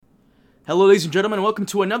Hello, ladies and gentlemen, and welcome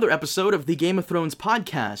to another episode of the Game of Thrones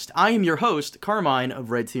podcast. I am your host, Carmine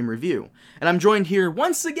of Red Team Review, and I'm joined here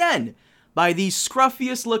once again by the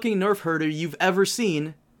scruffiest-looking nerf herder you've ever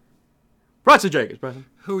seen, Preston Jacobs. Preston.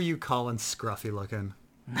 Who are you calling scruffy-looking?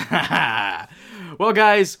 Well,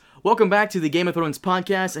 guys, welcome back to the Game of Thrones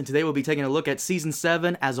podcast, and today we'll be taking a look at Season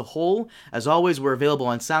 7 as a whole. As always, we're available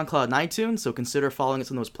on SoundCloud and iTunes, so consider following us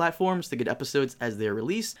on those platforms to get episodes as they're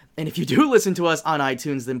released. And if you do listen to us on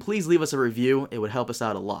iTunes, then please leave us a review. It would help us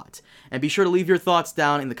out a lot. And be sure to leave your thoughts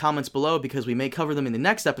down in the comments below, because we may cover them in the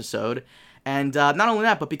next episode. And not only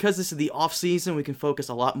that, but because this is the off-season, we can focus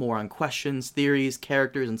a lot more on questions, theories,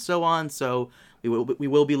 characters, and so on. So we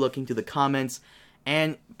will be looking to the comments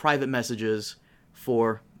and private messages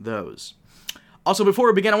for those. Also, before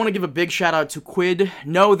we begin, I want to give a big shout out to Quid.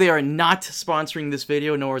 No, they are not sponsoring this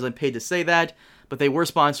video, nor was I paid to say that, but they were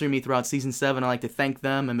sponsoring me throughout Season 7. I'd like to thank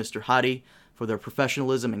them and Mr. Hadi for their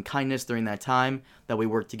professionalism and kindness during that time that we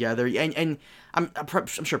worked together. And I'm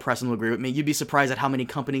sure Preston will agree with me. You'd be surprised at how many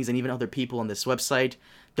companies and even other people on this website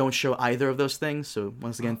don't show either of those things. So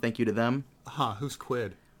once again, thank you to them. Who's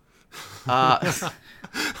Quid?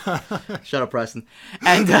 Shut up, Preston.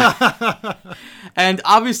 And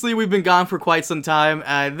obviously we've been gone for quite some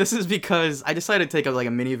time. This is because I decided to take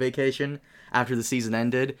a mini vacation after the season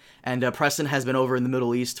ended, and Preston has been over in the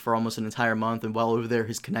Middle East for almost an entire month, and while over there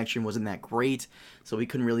his connection wasn't that great, so we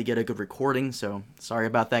couldn't really get a good recording, so sorry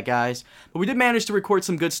about that, guys. But we did manage to record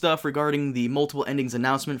some good stuff regarding the multiple endings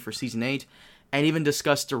announcement for Season 8, and even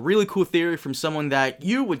discussed a really cool theory from someone that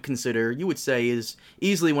you would say is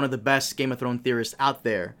easily one of the best Game of Thrones theorists out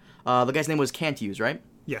there. The guy's name was Cantius, right?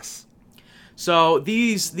 Yes. So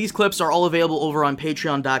these clips are all available over on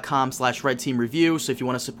patreon.com/redteamreview, so if you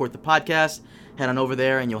want to support the podcast, head on over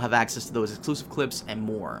there and you'll have access to those exclusive clips and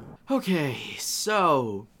more. Okay,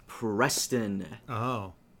 so, Preston.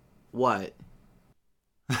 Oh. What?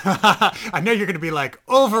 I know you're going to be like,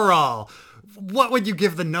 overall, what would you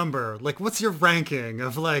give the number? Like, what's your ranking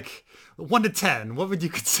of, 1 to 10? What would you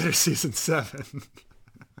consider Season 7?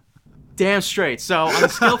 Damn straight. So, on a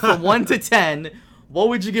scale from 1 to 10, what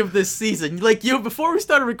would you give this season? Before we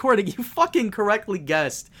started recording, you fucking correctly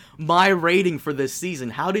guessed my rating for this season.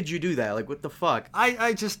 How did you do that? What the fuck?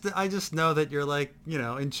 I just know that you're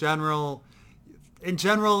in general,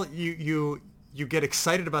 you get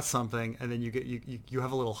excited about something, and then you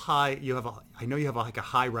have a little high. I know you have a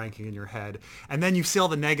high ranking in your head, and then you see all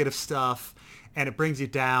the negative stuff, and it brings you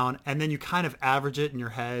down, and then you kind of average it in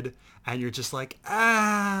your head, and you're just like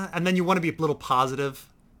and then you want to be a little positive,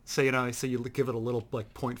 so you give it a little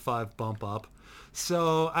 0.5 bump up.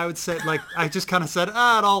 So I would say I just kind of said it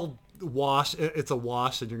all wash. It's a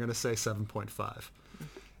wash, and you're gonna say 7.5.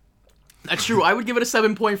 That's true. I would give it a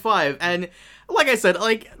 7.5, and like I said,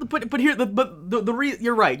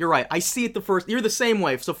 you're right. I see it the first. You're the same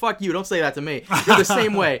way, so fuck you. Don't say that to me. You're the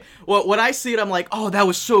same way. Well, when I see it, I'm like, oh, that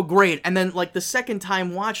was so great. And then the second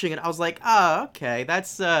time watching it, I was like, okay,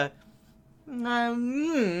 that's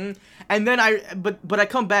and then I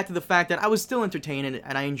come back to the fact that I was still entertained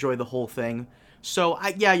and I enjoyed the whole thing. So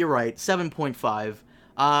you're right, 7.5.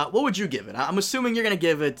 What would you give it? I'm assuming you're gonna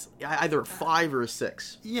give it either a 5 or a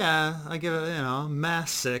 6. Yeah, I give it,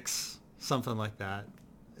 mass 6, something like that.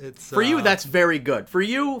 It's for you. That's very good. For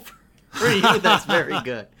you, that's very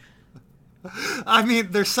good. I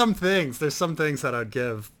mean, there's some things that I'd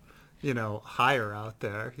give, higher out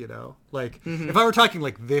there. If I were talking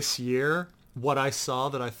this year, what I saw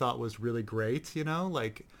that I thought was really great, I'm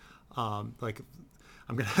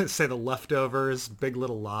gonna say The Leftovers, Big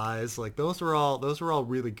Little Lies, those were all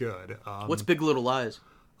really good. What's Big Little Lies?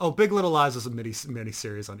 Oh, Big Little Lies was a mini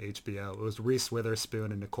series on HBO. It was Reese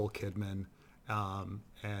Witherspoon and Nicole Kidman,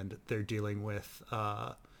 and they're dealing with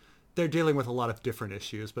a lot of different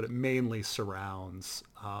issues, but it mainly surrounds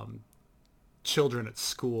children at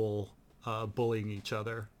school bullying each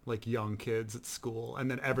other, young kids at school,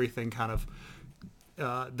 and then everything kind of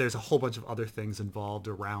there's a whole bunch of other things involved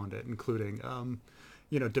around it, including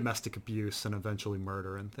domestic abuse and eventually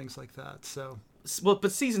murder and things like that. So, well,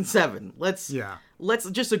 but Season 7, let's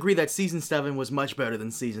just agree that Season 7 was much better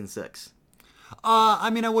than Season 6. I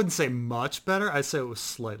mean, I wouldn't say much better. I'd say it was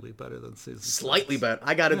slightly better than Season 6. Slightly better.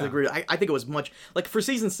 I gotta agree. I think it was much, for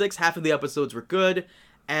Season 6, half of the episodes were good,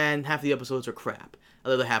 and half of the episodes are crap.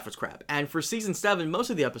 The other half was crap. And for Season 7, most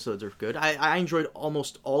of the episodes are good. I enjoyed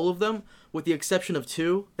almost all of them, with the exception of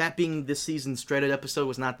 2. That being this season's dreaded episode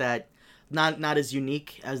was not as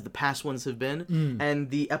unique as the past ones have been. And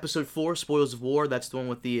the episode 4, Spoils of War, that's the one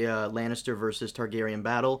with the Lannister versus Targaryen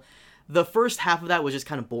battle. The first half of that was just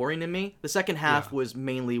kind of boring to me. The second half was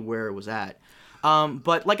mainly where it was at.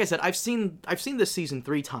 But like I said, I've seen this season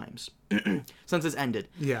 3 times since it's ended.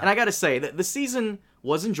 Yeah. And I gotta say that the season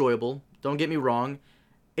was enjoyable. Don't get me wrong.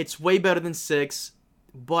 It's way better than 6,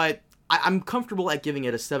 but I'm comfortable at giving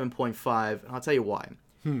it a 7.5, and I'll tell you why.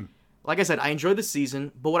 Like I said, I enjoyed the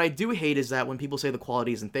season, but what I do hate is that when people say the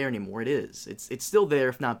quality isn't there anymore, it is. It's still there,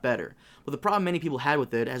 if not better. But the problem many people had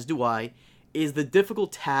with it, as do I, is the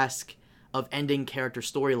difficult task of ending character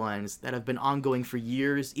storylines that have been ongoing for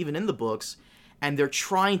years, even in the books, and they're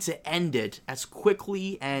trying to end it as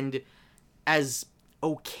quickly and as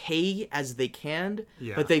okay as they can,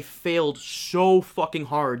 but they failed so fucking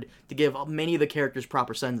hard to give many of the characters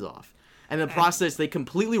proper sends-off. And in the process, they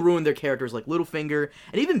completely ruined their characters, like Littlefinger,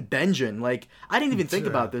 and even Benjen. Like, I didn't even think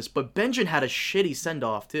about this, but Benjen had a shitty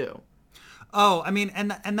send-off, too. Oh, I mean,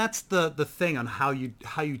 and that's the thing on how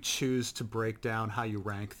you choose to break down how you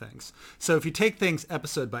rank things. So if you take things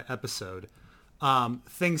episode by episode,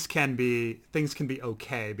 things can be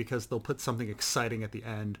okay because they'll put something exciting at the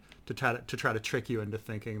end to try to trick you into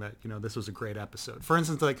thinking that, you know, this was a great episode. For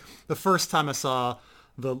instance, like the first time I saw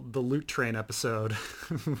the Loot Train episode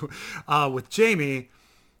with Jaime,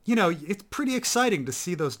 you know, it's pretty exciting to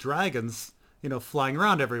see those dragons, you know, flying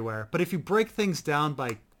around everywhere. But if you break things down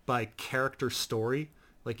by character story,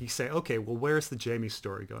 like you say, okay, well, where's the Jaime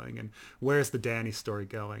story going, and where's the Dany story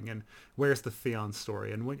going, and where's the Theon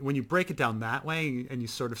story, and when you break it down that way, and you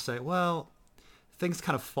sort of say, well, things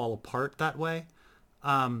kind of fall apart that way,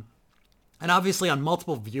 and obviously on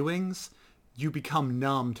multiple viewings, you become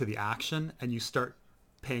numb to the action, and you start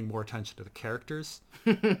paying more attention to the characters.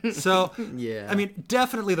 So, yeah, I mean,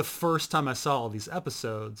 definitely the first time I saw all these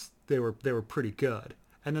episodes, they were pretty good,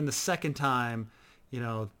 and then the second time, you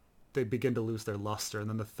know, they begin to lose their luster, and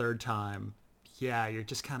then the third time, yeah, you're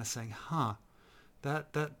just kind of saying, huh,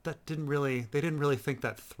 that didn't really, they didn't really think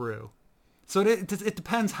that through. So it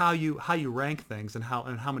depends how you rank things and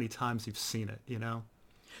how many times you've seen it, you know.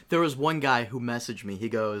 There was one guy who messaged me. He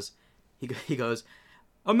goes,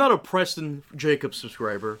 I'm not a Preston Jacobs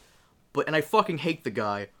subscriber, and I fucking hate the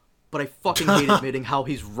guy, but I fucking hate admitting how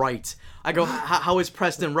he's right. I go, how is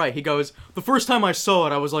Preston right? He goes, the first time I saw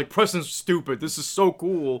it, I was like, Preston's stupid. This is so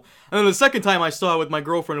cool. And then the second time I saw it with my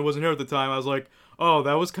girlfriend who wasn't here at the time, I was like, oh,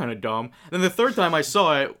 that was kind of dumb. And then the third time I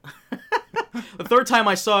saw it,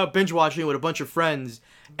 binge watching it with a bunch of friends,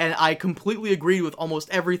 and I completely agreed with almost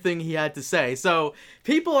everything he had to say. So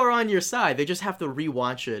people are on your side. They just have to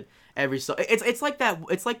rewatch it every so. It's like that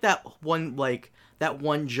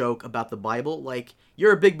one joke about the Bible. Like,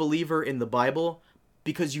 you're a big believer in the Bible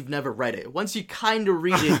because you've never read it. Once you kind of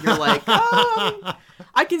read it, you're like,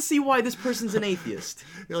 I can see why this person's an atheist.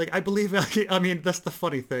 You're like, I believe, I mean, that's the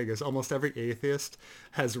funny thing is almost every atheist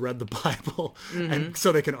has read the Bible, and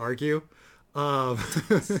so they can argue. Oh,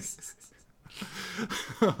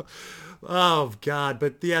 God.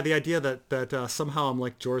 But yeah, the idea that somehow I'm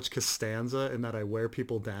like George Costanza and that I wear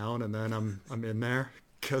people down and then I'm in there.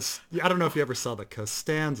 Cause I don't know if you ever saw the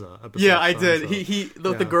Costanza episode. Yeah, I did.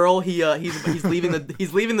 The girl he's leaving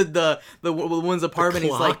the woman's apartment.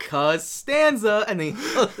 He's like, Costanza, and he.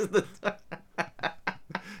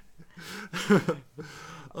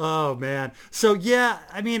 Oh man. So yeah,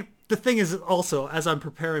 I mean, the thing is also, as I'm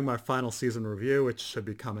preparing my final season review, which should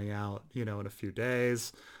be coming out, you know, in a few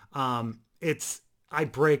days, I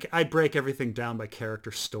break everything down by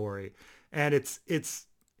character story, and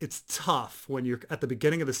it's tough when you're at the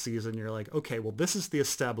beginning of the season. You're like, okay, well, this is the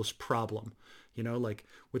established problem, you know, like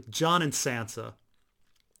with Jon and Sansa,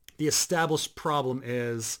 the established problem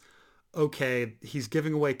is, okay, he's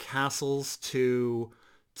giving away castles to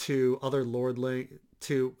other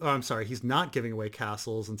he's not giving away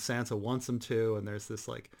castles, and Sansa wants him to, and there's this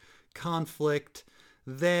like conflict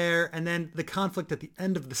there, and then the conflict at the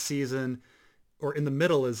end of the season or in the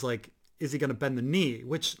middle is like, is he going to bend the knee,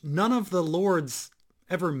 which none of the lords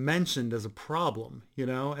ever mentioned as a problem, you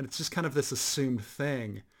know, and it's just kind of this assumed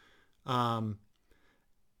thing, and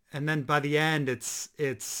then by the end it's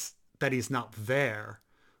that he's not there,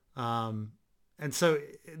 and so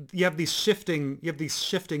you have these shifting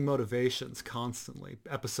motivations constantly,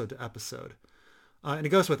 episode to episode, and it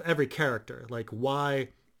goes with every character. Like, why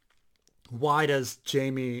does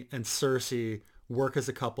Jaime and Cersei work as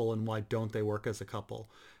a couple, and why don't they work as a couple?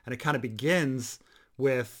 And it kind of begins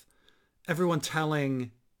with everyone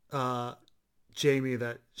telling Jaime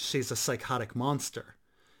that she's a psychotic monster.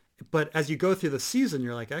 But as you go through the season,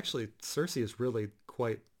 you're like, actually, Cersei is really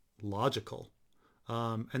quite logical.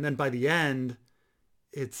 And then by the end,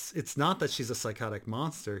 it's not that she's a psychotic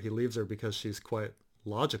monster. He leaves her because she's quite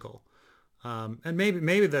logical. And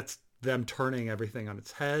maybe that's them turning everything on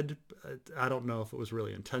its head. I don't know if it was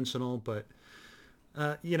really intentional, but,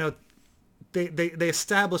 you know, they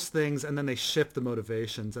establish things and then they shift the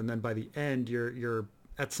motivations, and then by the end you're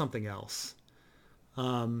at something else.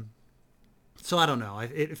 So I don't know.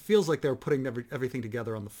 It feels like they were putting everything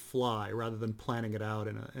together on the fly rather than planning it out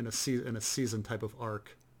in a season type of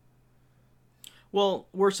arc. Well,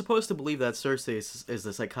 we're supposed to believe that Cersei is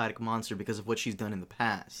a psychotic monster because of what she's done in the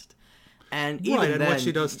past, and even right, and then, what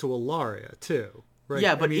she does to Ilaria too. Right?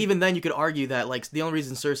 Yeah, but even then, you could argue that like the only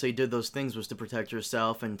reason Cersei did those things was to protect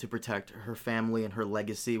herself and to protect her family and her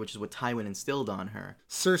legacy, which is what Tywin instilled on her.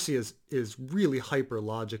 Cersei is really hyper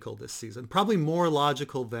logical this season, probably more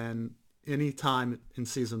logical than any time in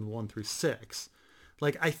season 1 through 6.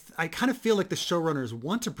 Like I kind of feel like the showrunners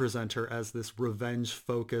want to present her as this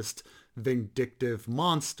revenge-focused, vindictive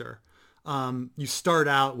monster. You start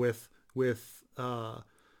out with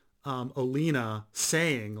Olenna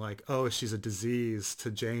saying like, "Oh, she's a disease"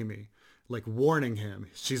 to Jaime, like warning him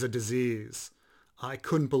she's a disease. I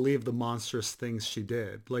couldn't believe the monstrous things she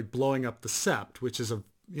did, like blowing up the Sept, which is a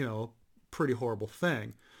pretty horrible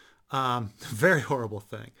thing, very horrible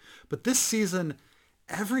thing. But this season,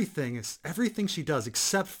 everything she does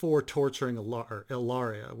except for torturing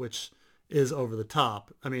Ilaria, which is over the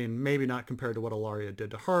top. I mean, maybe not compared to what Ilaria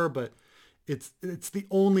did to her, but it's the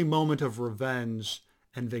only moment of revenge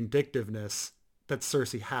and vindictiveness that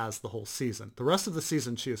Cersei has the whole season. The rest of the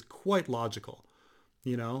season, she is quite logical.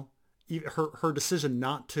 Her decision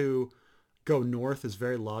not to go north is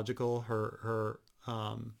very logical.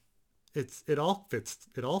 It all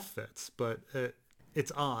fits, but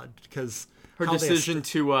it's odd because her decision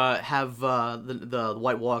to have the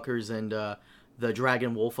White Walkers and the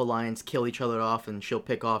Dragon Wolf Alliance kill each other off, and she'll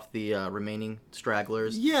pick off the remaining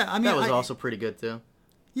stragglers. Yeah, I mean, that was also pretty good too.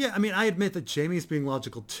 Yeah, I mean, I admit that Jaime's being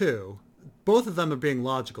logical too. Both of them are being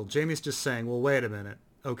logical. Jaime's just saying, well, wait a minute.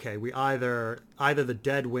 Okay, we either the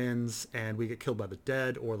dead wins and we get killed by the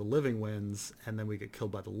dead, or the living wins and then we get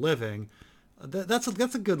killed by the living. That's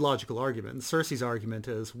a good logical argument. And Cersei's argument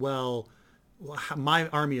is, well, my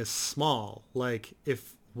army is small. Like,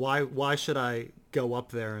 why should I go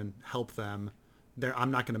up there and help them?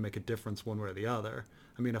 I'm not going to make a difference one way or the other.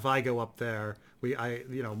 I mean, if I go up there,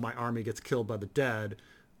 my army gets killed by the dead.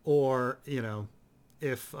 Or,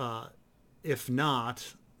 if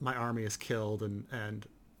not, my army is killed, and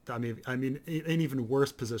I mean, an even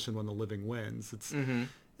worse position when the living wins.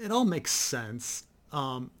 It all makes sense.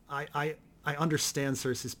 I understand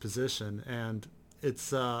Cersei's position, and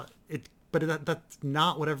but that's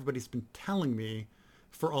not what everybody's been telling me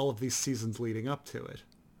for all of these seasons leading up to it.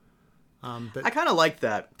 I kind of like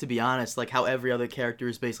that, to be honest, like how every other character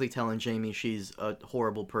is basically telling Jaime she's a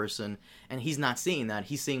horrible person, and he's not seeing that.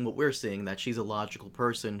 He's seeing what we're seeing, that she's a logical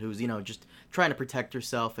person who's, just trying to protect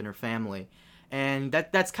herself and her family. And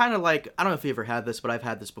that's kind of like, I don't know if you ever had this, but I've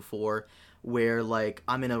had this before, where like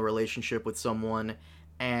I'm in a relationship with someone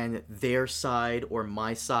and their side or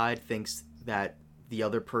my side thinks that the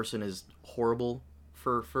other person is horrible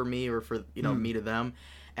for me, or for, me to them.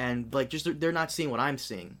 And like, just they're not seeing what I'm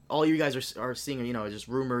seeing. All you guys are seeing, just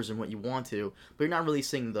rumors and what you want to, but you're not really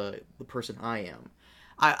seeing the person I am.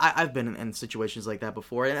 I've been in situations like that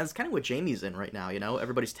before, and that's kind of what Jaime's in right now.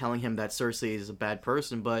 Everybody's telling him that Cersei is a bad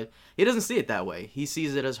person, but he doesn't see it that way. He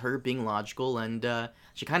sees it as her being logical, and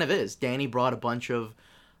she kind of is. Dany brought a bunch of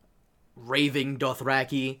raving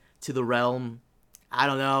Dothraki to the realm. I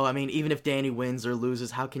don't know. I mean, even if Dany wins or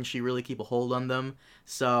loses, how can she really keep a hold on them?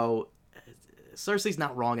 So Cersei's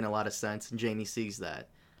not wrong in a lot of sense, and Jaime sees that.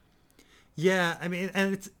 Yeah, I mean,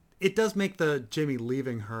 and it does make the Jaime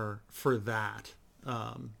leaving her for that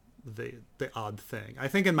the odd thing. I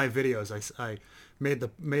think in my videos I made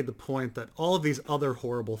the point that all of these other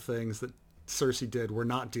horrible things that Cersei did were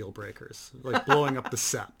not deal breakers, like blowing up the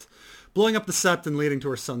Sept and leading to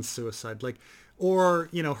her son's suicide, like, or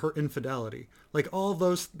her infidelity, like all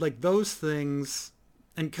those things.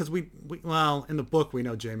 And because well, in the book we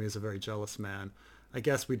know Jaime is a very jealous man. I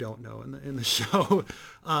guess we don't know in the show,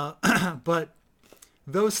 but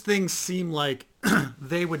those things seem like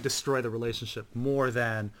they would destroy the relationship more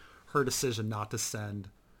than her decision not to send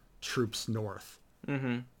troops north.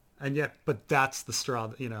 Mm-hmm. And yet, but that's the straw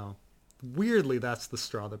that, weirdly, that's the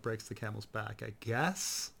straw that breaks the camel's back, I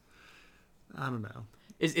guess. I don't know.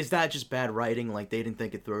 Is that just bad writing? Like they didn't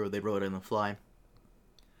think it through, or they wrote it on the fly?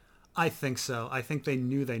 I think so. I think they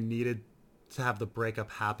knew they needed to have the breakup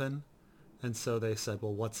happen, and so they said,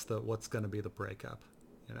 well, what's going to be the breakup?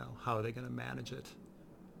 How are they going to manage it?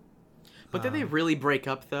 But did they really break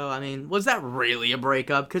up, though? I mean, was that really a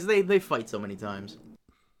breakup? Because they fight so many times.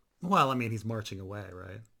 Well, I mean, he's marching away,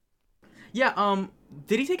 right? Yeah,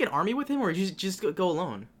 did he take an army with him, or did he just go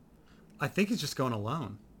alone? I think he's just going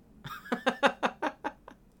alone.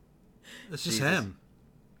 It's just Jesus. him.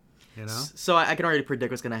 You know? So I can already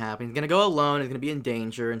predict what's going to happen. He's going to go alone. He's going to be in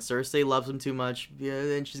danger, and Cersei loves him too much. Yeah,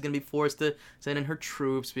 and she's going to be forced to send in her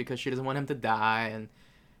troops because she doesn't want him to die. And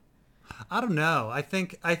I don't know. I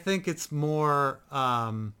think it's more.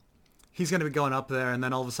 He's going to be going up there, and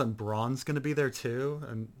then all of a sudden, Bronn's going to be there too,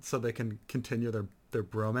 and so they can continue their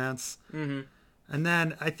bromance. Mm-hmm. And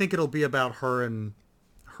then I think it'll be about her and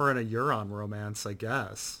a Euron romance, I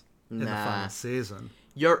guess, in the final season.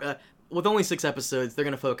 With only 6 episodes, they're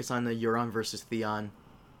going to focus on the Euron versus Theon.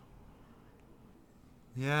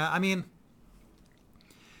 Yeah, I mean,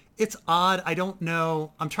 it's odd. I don't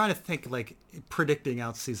know. I'm trying to think, like, predicting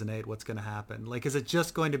out season 8, what's going to happen. Like, is it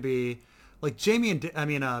just going to be, like, Jon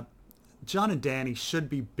and Dany should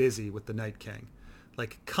be busy with the Night King,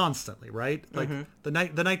 like, constantly, right? Like, the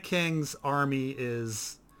Night King's army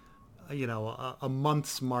is, a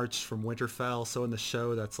month's march from Winterfell. So in the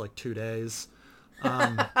show, that's like 2 days.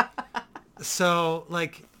 So,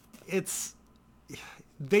 like,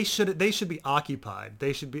 they should be occupied.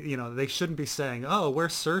 They should be, they shouldn't be saying, "Oh,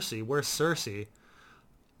 where's Cersei? Where's Cersei?"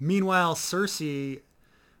 Meanwhile, Cersei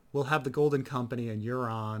will have the Golden Company and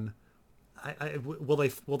Euron.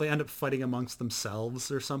 Will they end up fighting amongst themselves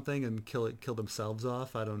or something and kill themselves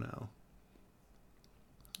off? I don't know.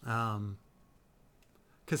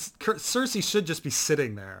 Because Cersei should just be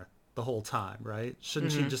sitting there the whole time, right?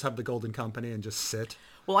 Shouldn't she just have the Golden Company and just sit?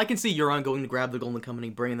 Well, I can see Euron going to grab the Golden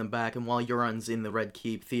Company, bringing them back, and while Euron's in the Red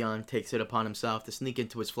Keep, Theon takes it upon himself to sneak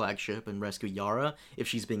into his flagship and rescue Yara if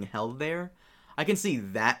she's being held there. I can see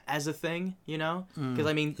that as a thing, because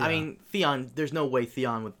I mean, Theon. There's no way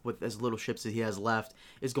Theon, with as little ships as he has left,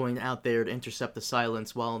 is going out there to intercept the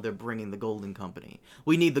Silence while they're bringing the Golden Company.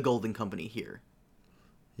 We need the Golden Company here.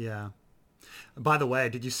 Yeah. By the way,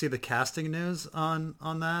 did you see the casting news on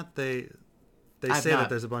that? They say that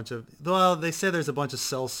there's a bunch of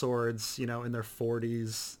sellswords, in their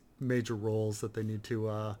 40s, major roles that they need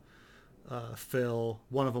to fill.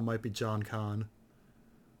 One of them might be Jon Con.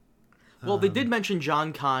 Well, they did mention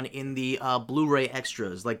Jon Con in the Blu-ray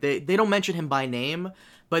extras. Like they don't mention him by name,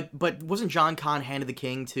 but wasn't Jon Con Hand of the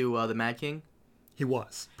King to the Mad King? He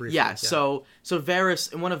was briefly. Yeah. So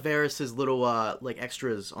Varys, in one of Varys's little like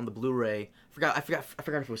extras on the Blu-ray, I forgot if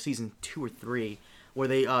it was season 2 or 3, where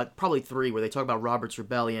they probably 3, where they talk about Robert's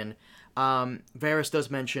rebellion. Varys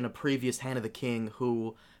does mention a previous Hand of the King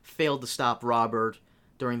who failed to stop Robert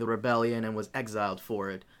during the rebellion and was exiled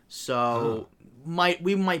for it. So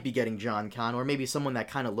we might be getting Jon Con, or maybe someone that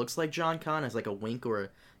kind of looks like Jon Con as like a wink,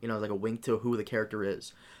 or like a wink to who the character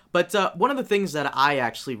is. But one of the things that I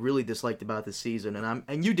actually really disliked about this season,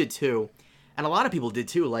 and you did too, and a lot of people did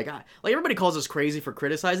too. Like everybody calls us crazy for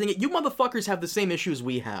criticizing it. You motherfuckers have the same issues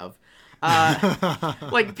we have.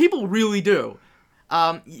 Like people really do.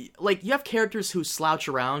 Like you have characters who slouch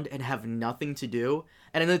around and have nothing to do,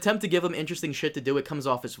 and in an attempt to give them interesting shit to do, it comes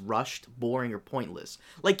off as rushed, boring, or pointless.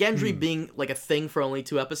 Like Gendry being like a thing for only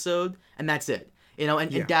 2 episodes, and that's it.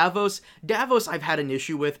 And Davos, I've had an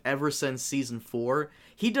issue with ever since season 4.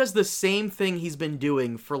 He does the same thing he's been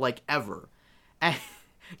doing for like ever, and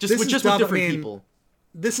with different people.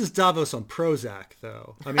 This is Davos on Prozac,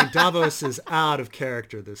 though. I mean, Davos is out of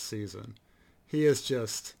character this season. He is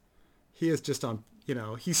just on.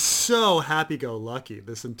 He's so happy-go-lucky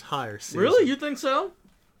this entire season. Really, you think so?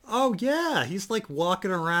 Oh yeah, he's like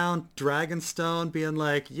walking around Dragonstone, being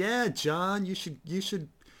like, "Yeah, Jon, you should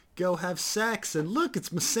go have sex, and look, it's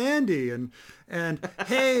Missandei, and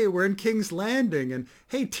hey, we're in King's Landing, and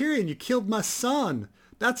hey, Tyrion, you killed my son.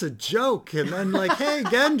 That's a joke." And then like, "Hey,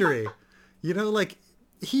 Gendry," like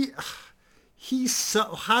he's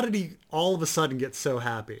so. How did he all of a sudden get so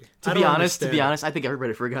happy? To be honest, I think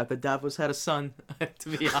everybody forgot that Davos had a son. To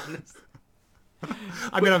be honest.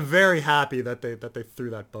 I mean, I'm very happy that they threw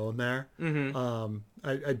that bone there. Mm-hmm.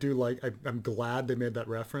 I do like. I'm glad they made that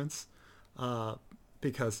reference.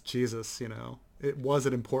 Because Jesus, it was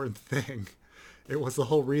an important thing. It was the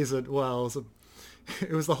whole reason. Well,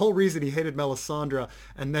 it was the whole reason he hated Melisandre,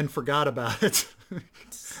 and then forgot about it,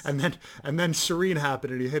 and then Shireen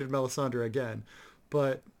happened, and he hated Melisandre again.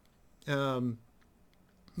 But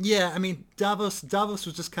yeah, I mean, Davos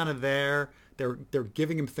was just kind of there. They're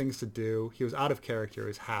giving him things to do. He was out of character. He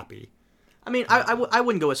was happy. I mean, I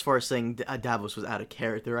wouldn't go as far as saying Davos was out of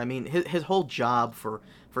character. I mean, his whole job for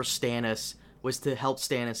Stannis was to help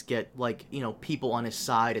Stannis get, people on his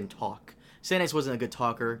side and talk. Stannis wasn't a good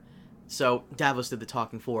talker, so Davos did the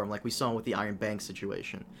talking for him, like we saw with the Iron Bank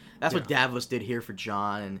situation. That's what Davos did here for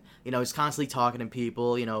Jon, and, he's constantly talking to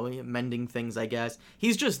people, mending things, I guess.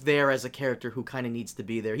 He's just there as a character who kind of needs to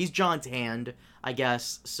be there. He's Jon's hand, I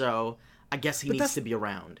guess, so I guess he needs to be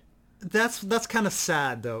around. That's kind of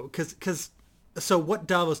sad though, because so what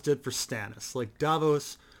Davos did for Stannis, like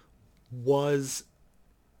Davos was,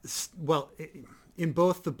 well, in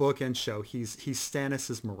both the book and show, he's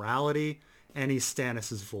Stannis's morality and he's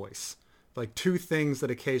Stannis's voice, like two things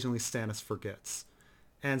that occasionally Stannis forgets,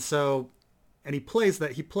 and so. And he plays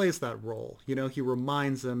that role. You know, he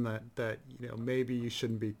reminds him that you know, maybe you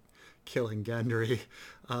shouldn't be killing Gendry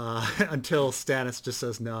until Stannis just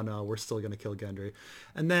says, no, we're still going to kill Gendry.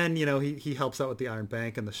 And then, you know, he helps out with the Iron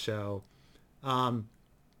Bank in the show.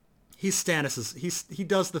 He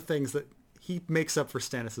does the things that he makes up for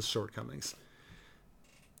Stannis' shortcomings.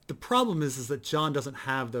 The problem is that Jon doesn't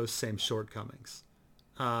have those same shortcomings.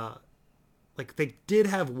 Like they did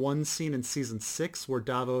have one scene in season 6 where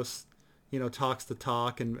Davos, you know, talks the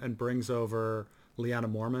talk and brings over Lyanna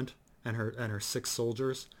Mormont and her 6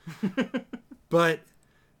 soldiers. But,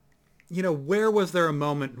 you know, where was there a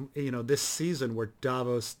moment, you know, this season where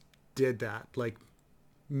Davos did that? Like,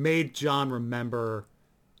 made Jon remember,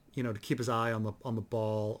 you know, to keep his eye on the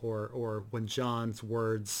ball, or when Jon's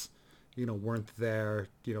words, you know, weren't there,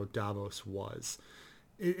 you know, Davos was.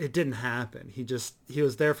 It didn't happen. He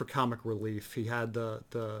was there for comic relief. He had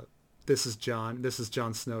the this is Jon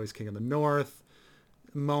Snow, he's King of the North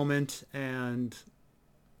moment, and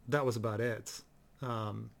that was about it.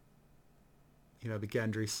 You know, the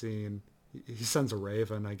Gendry scene, he sends a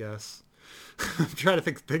raven, I guess. I'm trying to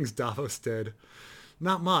think of things Davos did.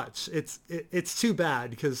 Not much. It's too bad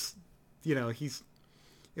because, you know,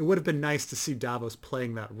 it would have been nice to see Davos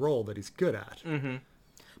playing that role that he's good at. Mm-hmm.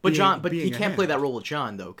 But he can't play that role with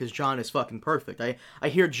Jon, though, because Jon is fucking perfect. I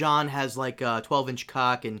hear Jon has like a 12-inch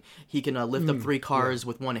cock, and he can lift up 3 cars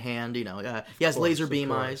with one hand. You know, he has laser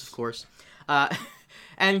beam eyes, of course. But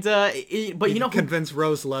you know, convince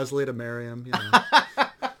Rose Leslie to marry him. You know.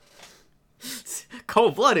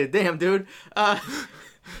 Cold-blooded, damn dude.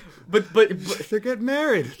 But they're getting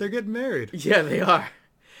married. Yeah, they are.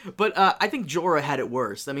 But I think Jorah had it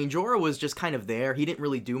worse. I mean, Jorah was just kind of there. He didn't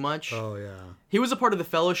really do much. Oh, yeah. He was a part of the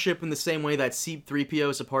Fellowship in the same way that C-3PO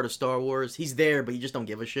is a part of Star Wars. He's there, but you just don't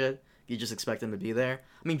give a shit. You just expect him to be there.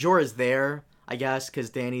 I mean, Jorah's there, I guess, because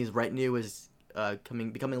Dany's retinue is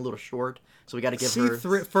becoming a little short. So we got to give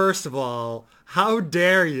her... First of all, how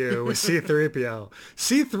dare you with C-3PO?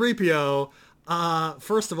 C-3PO...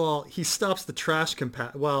 first of all, he stops the trash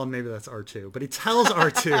compactor. Well, maybe that's R2, but he tells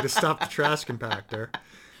R2 to stop the trash compactor.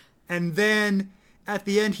 And then at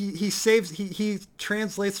the end, he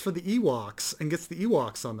translates for the Ewoks and gets the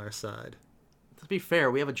Ewoks on their side. To be fair,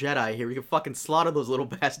 we have a Jedi here. We can fucking slaughter those little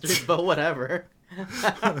bastards, but whatever.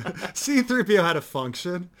 C-3PO had a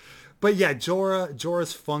function. But yeah,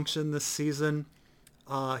 Jorah's function this season,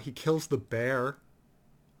 he kills the bear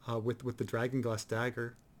with the Dragonglass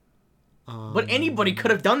dagger. But anybody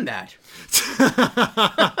could have done that.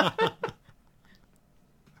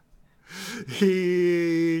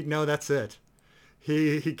 No, that's it.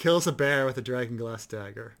 He kills a bear with a Dragonglass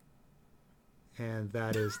dagger, and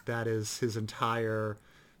that is his entire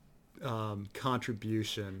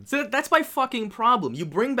contribution. So that's my fucking problem. You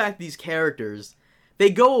bring back these characters. They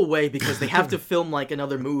go away because they have to film like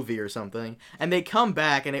another movie or something, and they come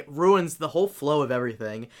back and it ruins the whole flow of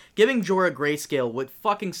everything. Giving Jorah grayscale would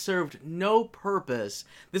fucking served no purpose.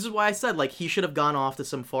 This is why I said, like, he should have gone off to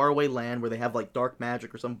some faraway land where they have, like, dark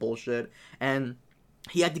magic or some bullshit, and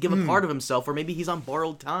he had to give a part of himself, or maybe he's on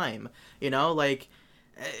borrowed time, you know? Like,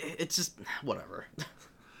 it's just, whatever.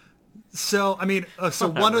 So, I mean,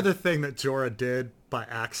 one other thing that Jorah did by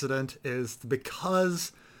accident is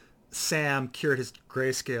because... Sam cured his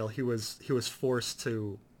grayscale, he was forced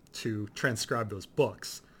to transcribe those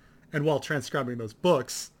books, and while transcribing those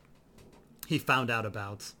books, he found out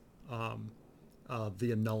about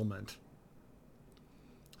the annulment.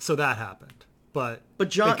 So that happened, but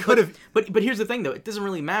Jon could have. But here's the thing, though: it doesn't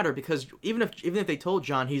really matter because even if they told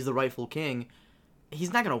Jon he's the rightful king,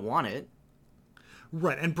 he's not gonna want it.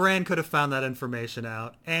 Right, and Bran could have found that information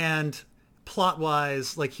out, and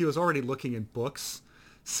plot-wise, like he was already looking in books.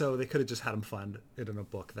 So they could have just had him find it in a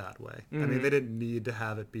book that way. Mm-hmm. I mean, they didn't need to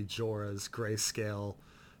have it be Jorah's grayscale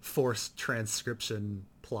forced transcription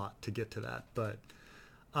plot to get to that. But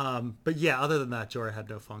yeah, other than that, Jorah had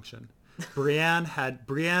no function. Brienne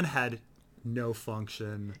had no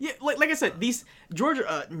function. Yeah, like I said, these Dave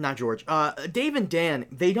and Dan,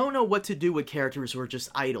 they don't know what to do with characters who are just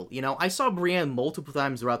idle. You know, I saw Brienne multiple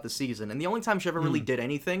times throughout the season, and the only time she ever really did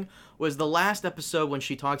anything was the last episode when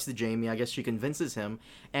she talks to Jaime. I guess she convinces him,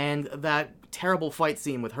 and that terrible fight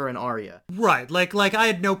scene with her and Arya. Right, like I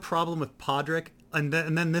had no problem with Podrick. And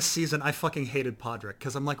then this season, I fucking hated Podrick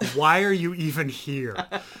because I'm like, why are you even here?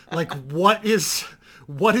 Like, what is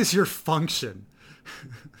your function?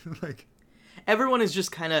 Like, everyone is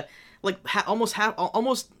just kind of like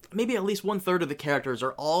almost maybe at least 1/3 of the characters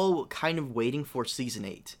are all kind of waiting for season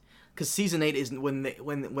 8, because season 8 is when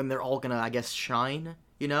they're all gonna, I guess, shine.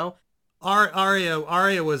 You know.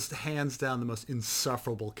 Arya was hands down the most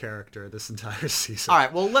insufferable character this entire season. All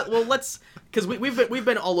right, well let's, because we've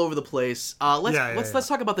been all over the place. Let's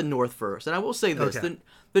talk about the North first. And I will say this: Okay.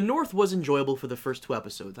 the North was enjoyable for the first 2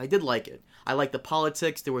 episodes. I did like it. I liked the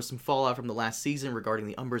politics. There was some fallout from the last season regarding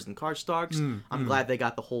the Umbers and Karstarks. I'm glad they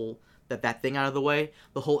got the whole that thing out of the way.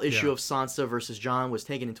 The whole issue of Sansa versus Jon was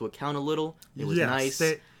taken into account a little. It was nice.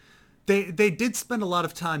 They did spend a lot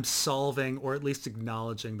of time solving, or at least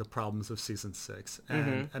acknowledging, the problems of season 6.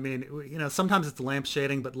 And I mean, sometimes it's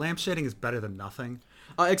lampshading, but lampshading is better than nothing.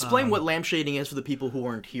 Explain what lampshading is for the people who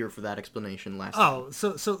weren't here for that explanation last time.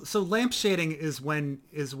 So lampshading is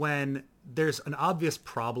when there's an obvious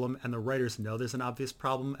problem and the writers know there's an obvious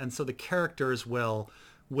problem, and so the characters will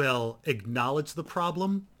acknowledge the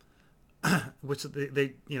problem. Which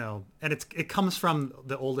they and it comes from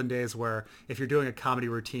the olden days where if you're doing a comedy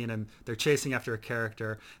routine and they're chasing after a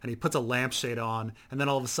character and he puts a lampshade on and then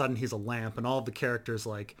all of a sudden he's a lamp and all of the characters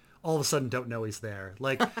like all of a sudden don't know he's there.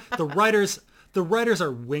 Like the writers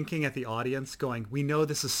are winking at the audience going, we know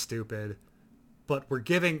this is stupid, but we're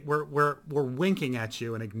winking at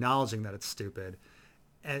you and acknowledging that it's stupid,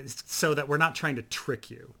 and so that we're not trying to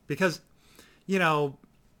trick you, because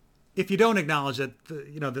if you don't acknowledge it,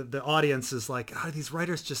 the audience is like, are these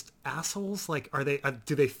writers just assholes? Like,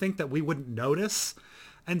 do they think that we wouldn't notice?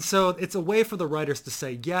 And so it's a way for the writers to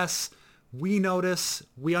say, yes, we notice,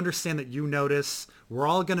 we understand that you notice, we're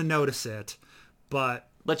all going to notice it, but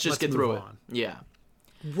let's get through it. Yeah.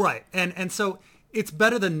 Right. And so it's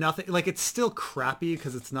better than nothing. Like, it's still crappy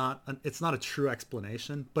because it's not a true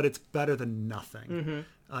explanation, but it's better than nothing.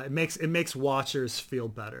 It makes watchers feel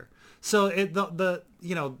better. So the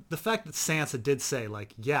fact that Sansa did say,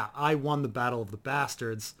 like, yeah, I won the Battle of the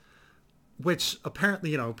Bastards, which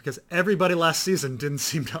apparently, because everybody last season didn't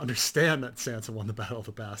seem to understand that Sansa won the Battle of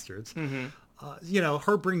the Bastards.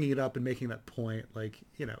 Her bringing it up and making that point, like,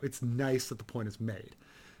 it's nice that the point is made.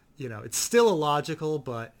 It's still illogical,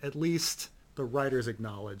 but at least the writers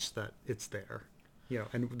acknowledge that it's there.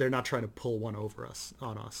 And they're not trying to pull one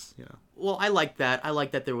on us. Well, I like that. I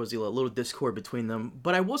like that there was a little discord between them.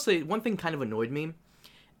 But I will say, one thing kind of annoyed me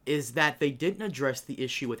is that they didn't address the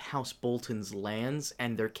issue with House Bolton's lands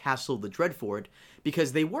and their castle, the Dreadfort,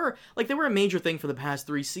 because they were a major thing for the past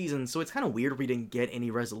 3 seasons, so it's kind of weird we didn't get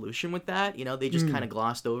any resolution with that. They just kind of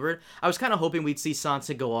glossed over it. I was kind of hoping we'd see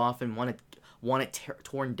Sansa go off and want it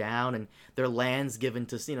torn down and their lands given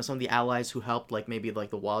to, some of the allies who helped, like maybe like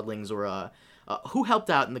the Wildlings or who helped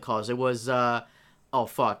out in the cause. It was it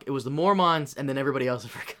was the Mormonts and then everybody else. I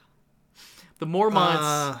forgot. The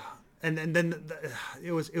Mormonts and then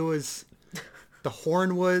it was the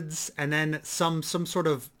Hornwoods, and then some sort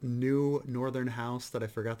of new northern house that I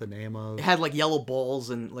forgot the name of. It had like yellow balls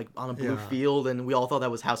and like on a blue field, and we all thought that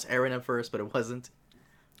was House Aaron at first, but it wasn't.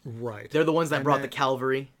 Right. They're the ones that brought the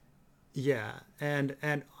cavalry. Yeah, and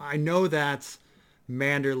I know that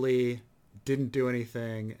Manderley didn't do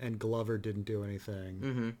anything, and Glover didn't do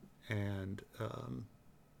anything, and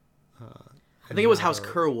I think it was House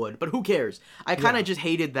Kerwood, but who cares? I kind of just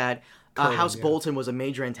hated that House Bolton was a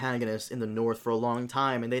major antagonist in the North for a long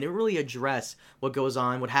time, and they didn't really address what goes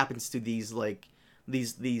on, what happens to these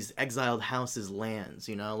these exiled houses' lands.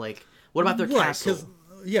 Like what about their castle?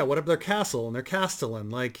 What about their castle and their castellan?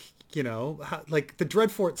 Like like the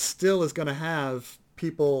Dreadfort still is going to have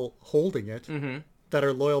people holding it that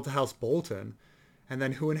are loyal to House Bolton, and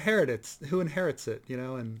then who inherits it,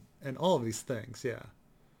 and all of these things. It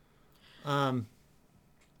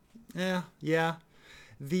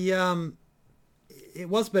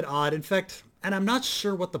was a bit odd, in fact, and I'm not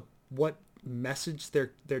sure what message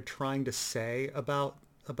they're trying to say about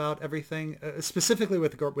everything, specifically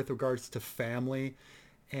with regards to family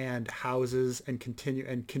and houses and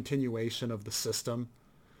continuation of the system,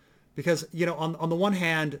 because on the one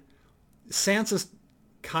hand, Sansa's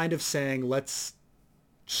kind of saying, let's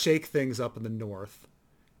shake things up in the North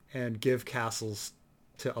and give castles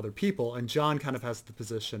to other people, and Jon kind of has the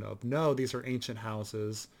position of, no, these are ancient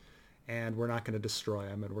houses and we're not going to destroy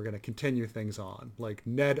them, and we're going to continue things on. Like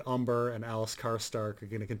Ned Umber and Alys Karstark are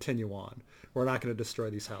going to continue on. We're not going to destroy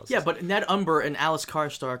these houses. Yeah, but Ned Umber and Alys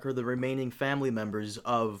Karstark are the remaining family members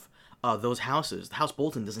of those houses. House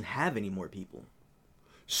Bolton doesn't have any more people.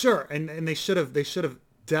 Sure, and they should have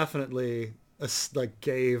definitely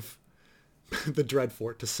gave the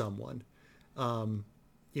Dreadfort to someone. Probably.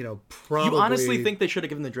 You honestly think they should have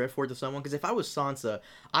given the Dreadfort to someone? Because if I was Sansa,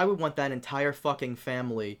 I would want that entire fucking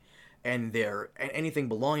family and anything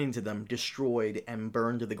belonging to them destroyed and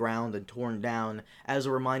burned to the ground and torn down as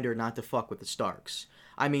a reminder not to fuck with the Starks.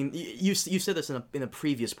 I mean, you said this in a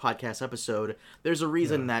previous podcast episode. There's a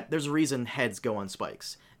reason heads go on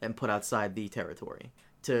spikes and put outside the territory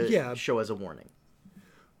to show as a warning.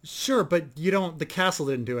 Sure, but the castle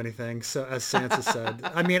didn't do anything. So as Sansa said,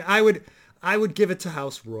 I mean, I would give it to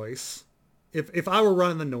House Royce. If I were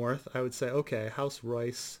running the North, I would say, okay, House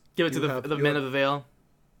Royce, give it to the men of the Vale.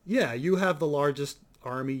 Yeah, you have the largest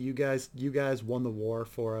army. You guys won the war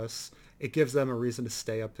for us. It gives them a reason to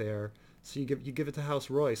stay up there. So you give it to House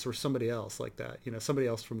Royce or somebody else like that. Somebody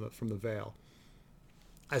else from the Vale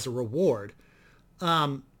as a reward.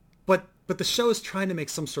 But the show is trying to make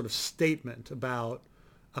some sort of statement about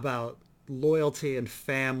loyalty and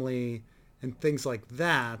family and things like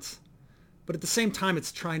that. But at the same time,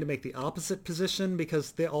 it's trying to make the opposite position,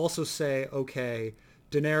 because they also say, okay,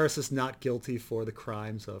 Daenerys is not guilty for the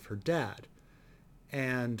crimes of her dad,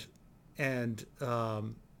 and Ned,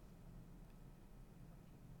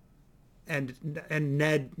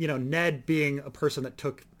 Ned being a person that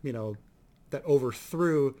took, that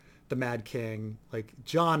overthrew the Mad King, like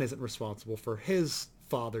Jon isn't responsible for his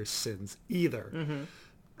father's sins either. Mm-hmm.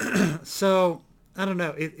 So I don't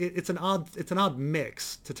know. It's an odd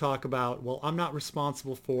mix to talk about. Well, I'm not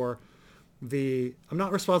responsible for the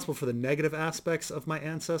negative aspects of my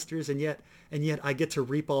ancestors, and yet I get to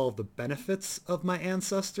reap all of the benefits of my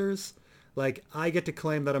ancestors. Like, I get to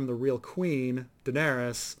claim that I'm the real queen,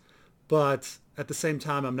 Daenerys, but at the same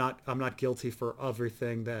time, I'm not guilty for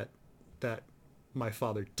everything that my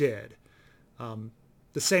father did.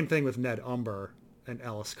 The same thing with Ned Umber and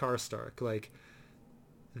Ellis Karstark. Like,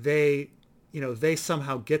 they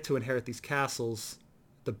somehow get to inherit these castles,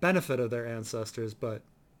 the benefit of their ancestors, but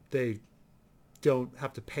they don't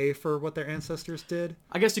have to pay for what their ancestors did.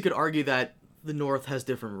 I guess you could argue that the North has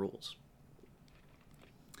different rules.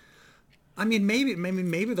 I mean,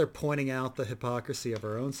 maybe they're pointing out the hypocrisy of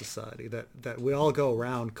our own society, that we all go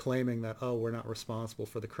around claiming that, oh, we're not responsible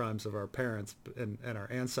for the crimes of our parents and our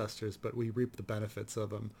ancestors, but we reap the benefits of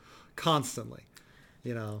them constantly.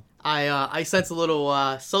 I sense a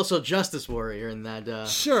little social justice warrior in that.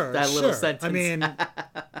 Little sentence. I mean,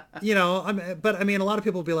 a lot of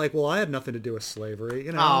people will be like, well, I had nothing to do with slavery.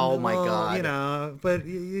 Oh my God. But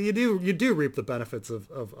you do reap the benefits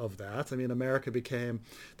of that. I mean, America became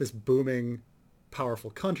this booming, powerful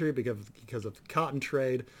country because of the cotton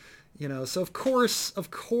trade. So of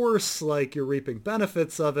course, like, you're reaping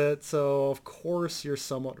benefits of it. So of course you're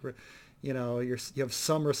somewhat. You have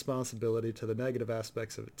some responsibility to the negative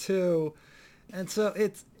aspects of it too, and so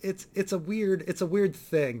it's a weird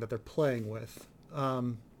thing that they're playing with,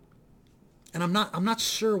 and I'm not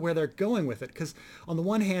sure where they're going with it, because on the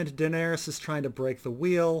one hand, Daenerys is trying to break the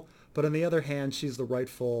wheel, but on the other hand, she's the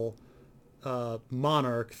rightful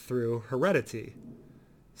monarch through heredity.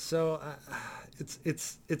 So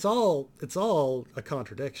it's all a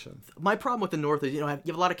contradiction. My problem with the North is, you have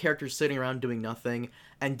a lot of characters sitting around doing nothing,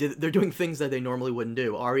 and they're doing things that they normally wouldn't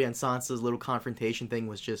do. Arya and Sansa's little confrontation thing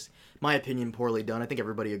was just, my opinion, poorly done. I think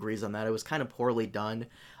everybody agrees on that. It was kind of poorly done.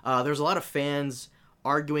 There's a lot of fans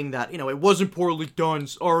arguing that, it wasn't poorly done.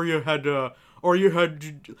 Arya had...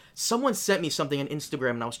 Someone sent me something on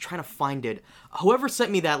Instagram, and I was trying to find it. Whoever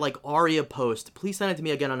sent me that, Arya post, please send it to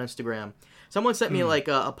me again on Instagram. Someone sent me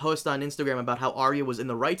a post on Instagram about how Arya was in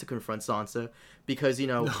the right to confront Sansa because,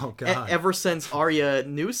 ever since Arya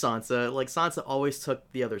knew Sansa, Sansa always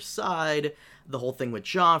took the other side. The whole thing with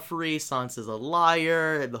Joffrey, Sansa's a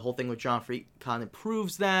liar. The whole thing with Joffrey kind of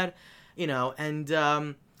proves that, and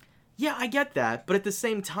I get that. But at the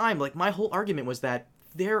same time, my whole argument was that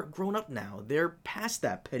they're grown up now. They're past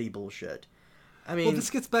that petty bullshit. I mean, well, this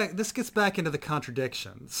gets back into the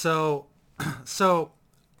contradiction. So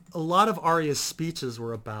a lot of Arya's speeches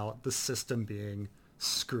were about the system being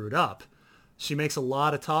screwed up. She makes a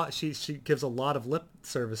lot of talk. She gives a lot of lip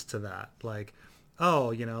service to that, like,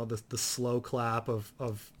 oh, the slow clap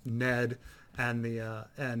of Ned and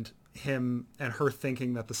and him and her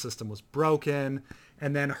thinking that the system was broken,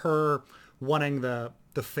 and then her wanting the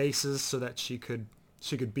faces so that she could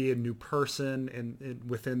be a new person in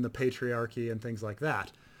within the patriarchy and things like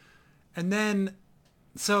that, and then.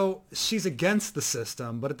 So she's against the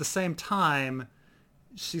system, but at the same time,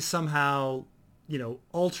 she's somehow,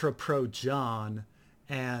 ultra pro Jon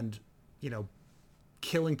and,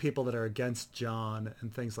 killing people that are against Jon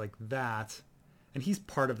and things like that. And he's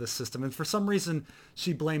part of the system. And for some reason,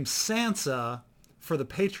 she blames Sansa for the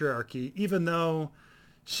patriarchy, even though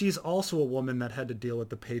she's also a woman that had to deal with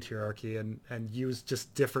the patriarchy and use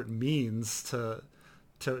just different means to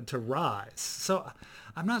rise. So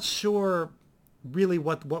I'm not sure really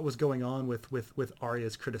what was going on with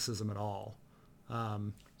Arya's criticism at all.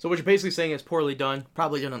 So what you're basically saying is poorly done,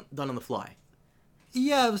 probably done on the fly.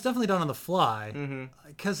 Yeah, it was definitely done on the fly. Mm-hmm.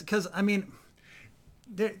 Because I mean,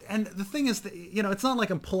 and the thing is that, it's not like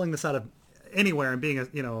I'm pulling this out of anywhere and being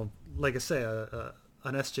like I say,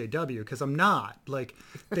 an SJW, because I'm not. Like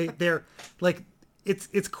they're like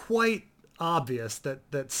it's quite obvious that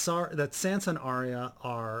Sansa and Arya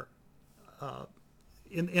are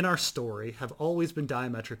in our story have always been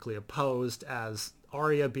diametrically opposed, as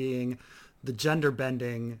Arya being the gender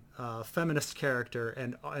bending feminist character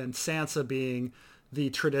and Sansa being the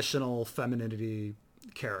traditional femininity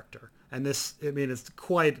character. And this, I mean, it's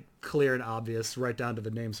quite clear and obvious, right down to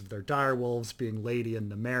the names of their direwolves being Lady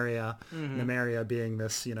and Nymeria. Mm-hmm. Nymeria being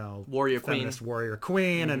this, warrior feminist queen. warrior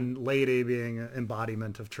queen, mm-hmm. and Lady being an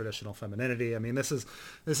embodiment of traditional femininity. I mean, this is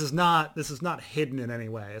not hidden in any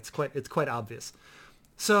way. It's quite obvious.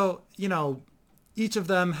 So, each of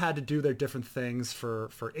them had to do their different things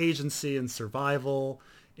for agency and survival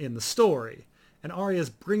in the story. And Arya's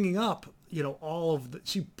bringing up,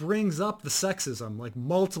 she brings up the sexism like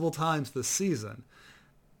multiple times this season.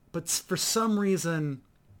 But for some reason,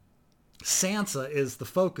 Sansa is the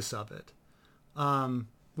focus of it.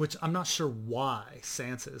 Which I'm not sure why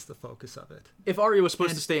Sansa is the focus of it. If Arya was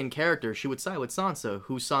supposed to stay in character, she would side with Sansa,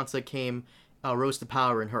 who Sansa rose to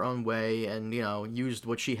power in her own way and, used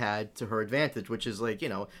what she had to her advantage, which is like,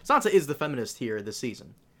 Sansa is the feminist here this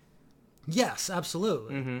season. Yes,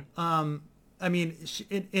 absolutely. Mm-hmm. I mean, she,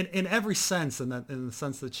 in every sense, in the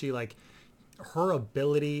sense that she, like, her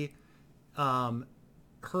ability allowed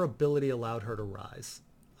her to rise.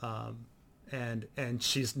 And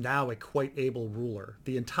she's now a quite able ruler.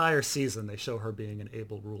 The entire season, they show her being an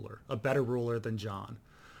able ruler, a better ruler than Jon.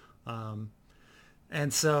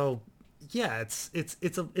 And so, yeah,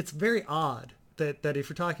 it's very odd that if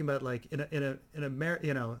you're talking about like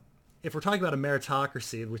if we're talking about a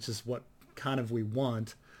meritocracy, which is what kind of we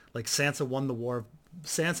want, like Sansa won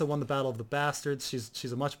the Battle of the Bastards.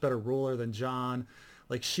 She's a much better ruler than Jon.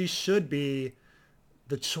 Like, she should be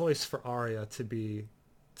the choice for Arya to be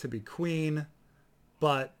queen,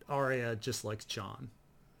 but Arya just likes Jon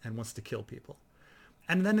and wants to kill people.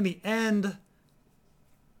 And then in the end,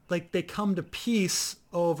 like, they come to peace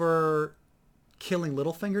over killing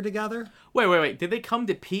Littlefinger together. Wait. Did they come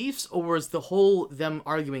to peace, or was the whole them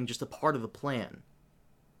arguing just a part of the plan?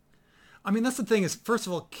 I mean, that's the thing is, first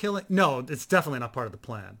of all, no, it's definitely not part of the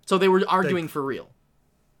plan. So they were arguing for real.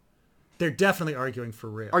 They're definitely arguing for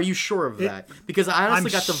real. Are you sure of that? Because I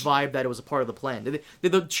honestly got the vibe that it was a part of the plan. Did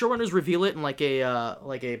the showrunners reveal it in like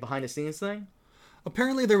a behind the scenes thing?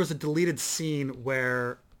 Apparently there was a deleted scene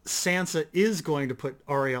where Sansa is going to put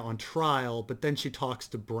Arya on trial, but then she talks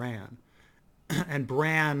to Bran. And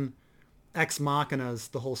Bran ex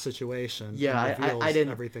machinas the whole situation. Yeah, and reveals I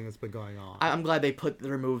didn't. Everything that's been going on. I'm glad they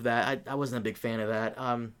removed that. I wasn't a big fan of that.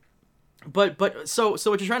 But so what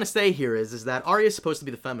you're trying to say here is that Arya's supposed to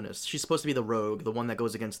be the feminist. She's supposed to be the rogue, the one that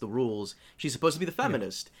goes against the rules. She's supposed to be the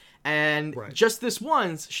feminist. Yeah. And just this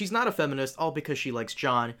once, she's not a feminist, all because she likes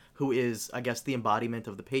Jon, who is, I guess, the embodiment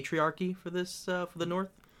of the patriarchy for this for the North.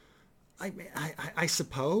 I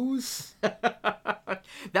suppose. I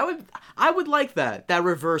would like that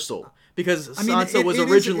reversal, because Sansa was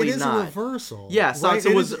originally not. It is a reversal. Yeah,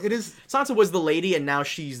 Sansa right? Sansa was the lady, and now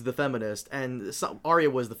she's the feminist, and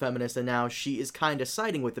Arya was the feminist, and now she is kind of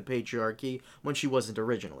siding with the patriarchy when she wasn't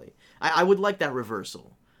originally. I would like that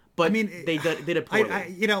reversal, but I mean, they did it poorly.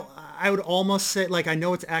 I would almost say, like, I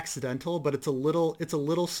know it's accidental, but it's a little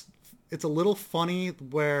funny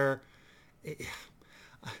where.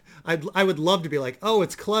 I would love to be like, oh,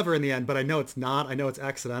 it's clever in the end, but I know it's not. I know it's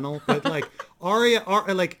accidental. But like Arya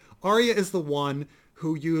is the one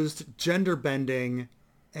who used gender bending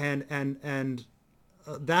and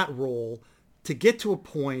that role to get to a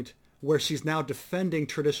point where she's now defending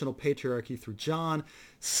traditional patriarchy through Jon.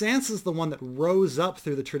 Sansa's the one that rose up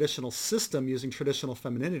through the traditional system using traditional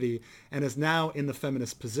femininity and is now in the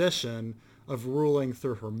feminist position of ruling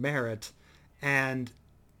through her merit, and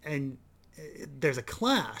there's a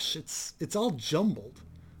clash. It's all jumbled.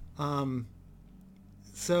 But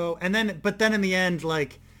then in the end,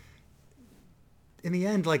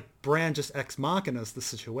 Bran just ex machinas the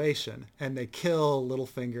situation, and they kill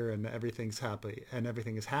Littlefinger, and everything is happy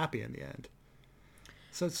in the end.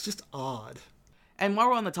 So it's just odd. And while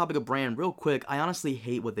we're on the topic of Bran, real quick, I honestly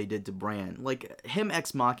hate what they did to Bran. Like, him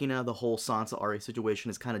ex machina, the whole Sansa Arya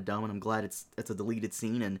situation is kind of dumb, and I'm glad it's a deleted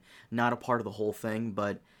scene and not a part of the whole thing.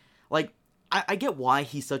 But like, I get why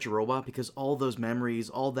he's such a robot, because all those memories,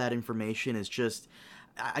 all that information is just...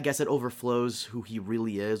 I guess it overflows who he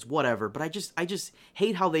really is, whatever. But I just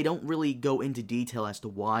hate how they don't really go into detail as to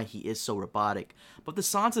why he is so robotic. But the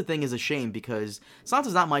Sansa thing is a shame because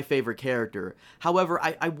Sansa's not my favorite character. However,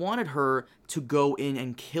 I wanted her to go in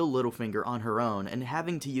and kill Littlefinger on her own, and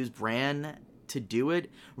having to use Bran to do it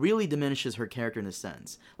really diminishes her character in a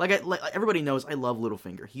sense. Like everybody knows, I love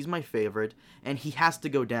Littlefinger. He's my favorite, and he has to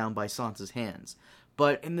go down by Sansa's hands.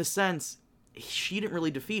 But in the sense, she didn't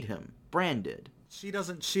really defeat him. Bran did. She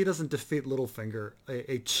doesn't defeat Littlefinger.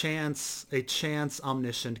 A chance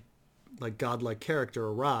omniscient, like godlike character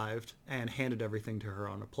arrived and handed everything to her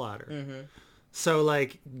on a platter. Mm-hmm. So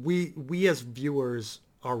like we as viewers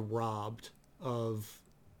are robbed of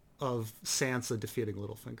Sansa defeating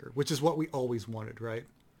Littlefinger, which is what we always wanted, right?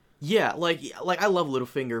 Yeah, like I love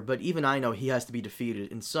Littlefinger, but even I know he has to be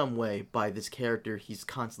defeated in some way by this character he's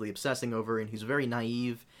constantly obsessing over, and he's very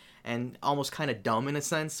naive and almost kind of dumb in a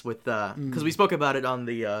sense with because we spoke about it on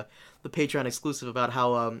the Patreon exclusive about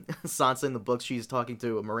how Sansa in the books, she's talking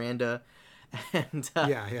to Miranda, and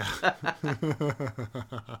yeah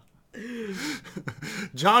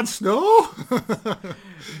Jon Snow.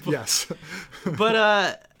 Yes.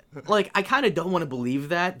 But like I kind of don't want to believe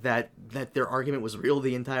that their argument was real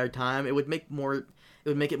the entire time. It would make it more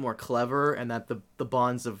clever, and that the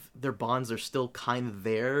bonds are still kind of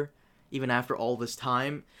there even after all this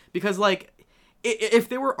time. Because, like, if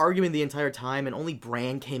they were arguing the entire time and only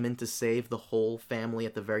Bran came in to save the whole family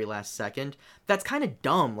at the very last second, that's kind of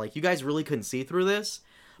dumb. Like, you guys really couldn't see through this.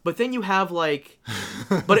 But then you have, like...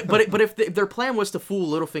 but if their plan was to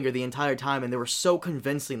fool Littlefinger the entire time and they were so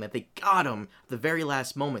convincing that they got him at the very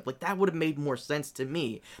last moment, like, that would have made more sense to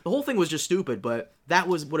me. The whole thing was just stupid, but that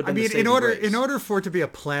would have been the saving grace. In order for it to be a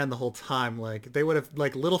plan the whole time, like, they would have...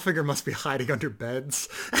 Like, Littlefinger must be hiding under beds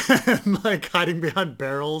and, like, hiding behind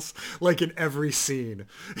barrels, like, in every scene.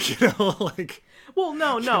 You know, like... Well,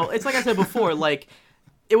 no. It's like I said before, like,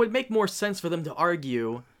 it would make more sense for them to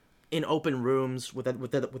argue in open rooms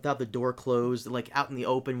without the door closed, like out in the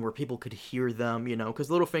open where people could hear them, you know, because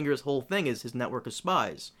Littlefinger's whole thing is his network of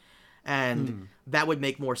spies, and that would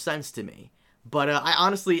make more sense to me. But I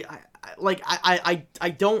honestly, I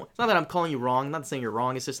don't. It's not that I'm calling you wrong. I'm not saying you're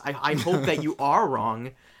wrong. It's just I hope that you are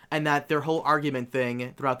wrong, and that their whole argument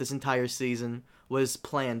thing throughout this entire season was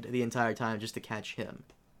planned the entire time just to catch him.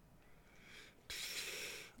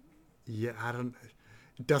 Yeah,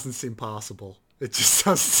 it doesn't seem possible. It just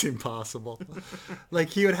doesn't seem possible. Like,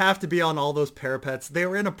 he would have to be on all those parapets. They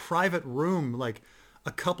were in a private room, like, a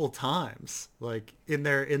couple times. Like, in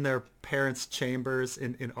their parents' chambers,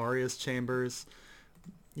 in Arya's chambers.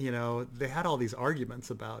 You know, they had all these arguments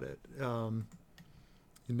about it.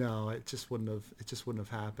 No, it just wouldn't have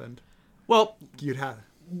happened. Well,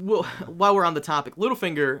 Well, while we're on the topic,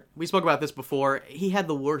 Littlefinger, we spoke about this before, he had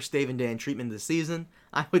the worst Dave and Dan treatment this season,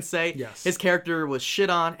 I would say. Yes. His character was shit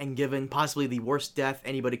on and given possibly the worst death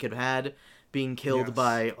anybody could have had, being killed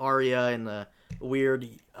by Arya in the weird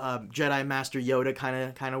Jedi Master Yoda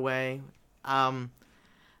kind of way. I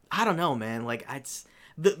don't know, man. Like, it's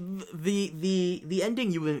the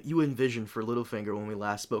ending you envisioned for Littlefinger when we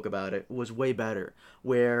last spoke about it was way better,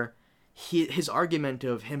 where his argument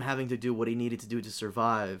of him having to do what he needed to do to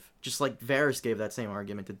survive, just like Varys gave that same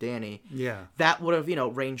argument to Dany. Yeah. That would have,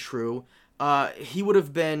 reigned true. He would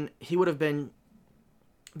have been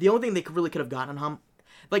the only thing they really could have gotten him,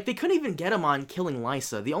 like, they couldn't even get him on killing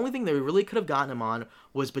Lysa. The only thing they really could have gotten him on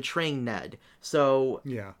was betraying Ned. So,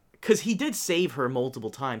 yeah. Because he did save her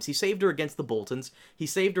multiple times. He saved her against the Boltons, he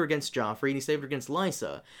saved her against Joffrey, and he saved her against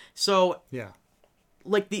Lysa. So, yeah.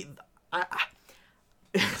 Like,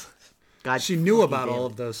 God, she knew about all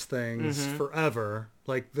of those things forever.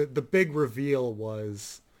 Like, the big reveal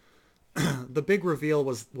was the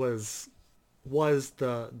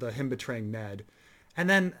him betraying Ned. And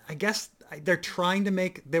then I guess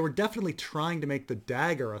they were definitely trying to make the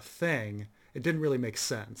dagger a thing. It didn't really make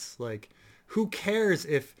sense. Like, who cares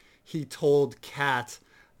if he told Cat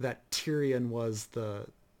that Tyrion was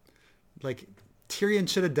Tyrion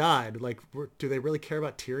should have died. Like, do they really care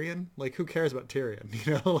about Tyrion? Like, who cares about Tyrion?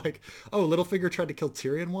 You know, like, oh, Littlefinger tried to kill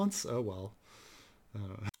Tyrion once? Oh, well.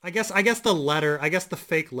 I guess the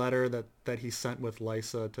fake letter that he sent with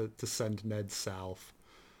Lysa to send Ned south.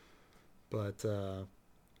 But, I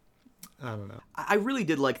don't know. I really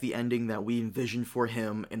did like the ending that we envisioned for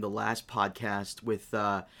him in the last podcast with,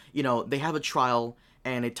 they have a trial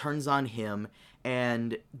and it turns on him.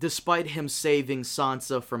 And despite him saving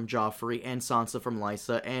Sansa from Joffrey and Sansa from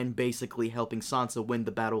Lysa and basically helping Sansa win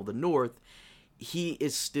the Battle of the North, he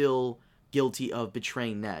is still guilty of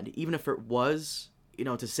betraying Ned. Even if it was,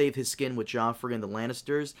 to save his skin with Joffrey and the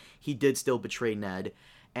Lannisters, he did still betray Ned.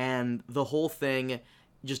 and the whole thing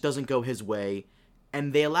just doesn't go his way.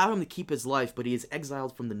 And they allow him to keep his life, but he is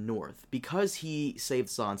exiled from the North. Because he saved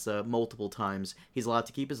Sansa multiple times, he's allowed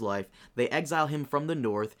to keep his life. They exile him from the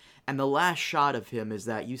North, and the last shot of him is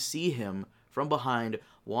that you see him from behind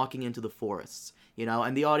walking into the forests. You know,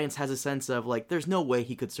 and the audience has a sense of, like, there's no way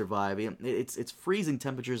he could survive. It's freezing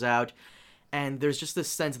temperatures out, and there's just this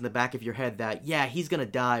sense in the back of your head that, yeah, he's gonna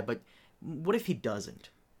die, but what if he doesn't?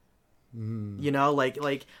 You know,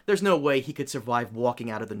 like there's no way he could survive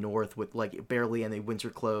walking out of the North with, like, barely any winter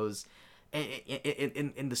clothes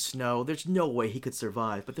in the snow. There's no way he could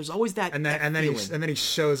survive. But there's always that and then he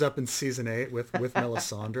shows up in season 8 with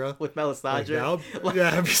Melisandre. With Melisandre. Like,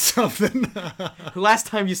 that'd be something. Last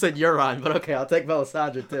time you said Euron, but okay, I'll take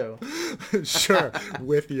Melisandre too. Sure,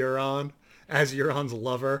 with Euron as Euron's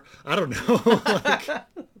lover. I don't know.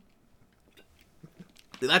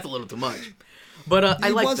 That's a little too much. But I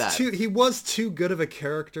like that. He was too good of a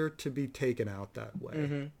character to be taken out that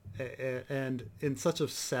way, and in such a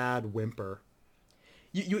sad whimper.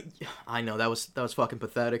 I know that was fucking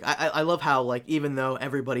pathetic. I love how, like, even though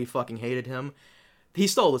everybody fucking hated him, he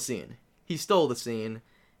stole the scene.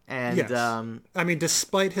 And yes. I mean,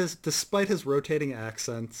 despite his rotating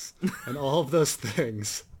accents and all of those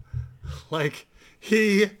things, like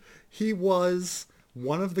he was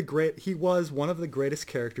one of the greatest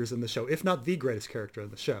characters in the show, if not the greatest character in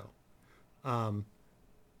the show,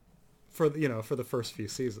 for the first few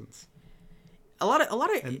seasons. The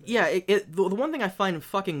one thing I find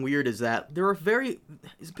fucking weird is that there are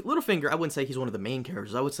Littlefinger, I wouldn't say he's one of the main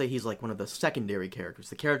characters. I would say he's like one of the secondary characters,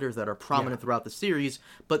 the characters that are prominent throughout the series,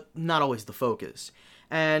 but not always the focus.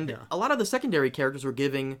 And a lot of the secondary characters were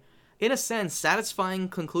giving, in a sense, satisfying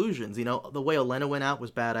conclusions. You know, the way Olenna went out was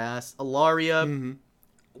badass. Ilaria,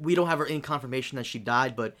 we don't have any confirmation that she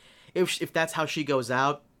died, but if that's how she goes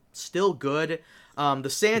out, still good. The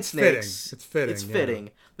Sand Snakes. It's fitting.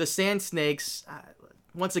 The Sand Snakes,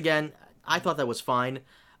 once again, I thought that was fine.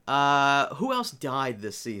 Who else died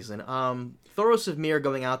this season? Thoros of Myr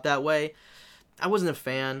going out that way, I wasn't a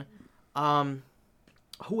fan.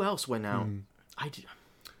 Who else went out?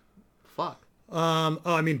 Fuck.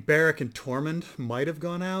 I mean, Beric and Tormund might have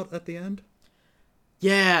gone out at the end.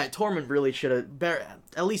 Yeah, Tormund really should have.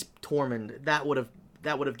 At least Tormund. That would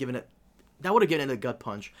have given it a gut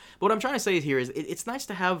punch. But what I'm trying to say here is, it's nice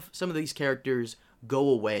to have some of these characters go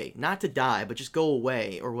away, not to die, but just go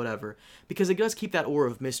away or whatever, because it does keep that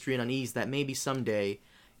aura of mystery and unease that maybe someday,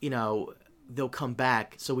 you know, they'll come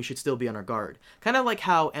back. So we should still be on our guard. Kind of like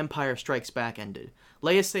how Empire Strikes Back ended.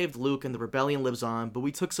 Leia saved Luke and the rebellion lives on, but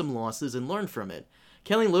we took some losses and learned from it.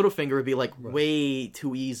 Killing Littlefinger would be like way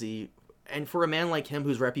too easy. And for a man like him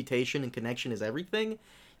whose reputation and connection is everything,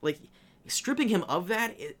 like, stripping him of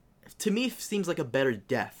that, to me seems like a better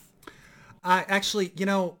death. I actually, you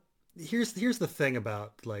know, here's the thing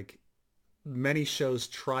about, like, many shows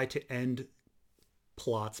try to end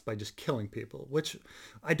plots by just killing people, which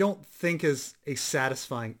I don't think is a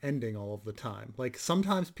satisfying ending all of the time. Like,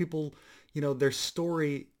 sometimes people, you know, their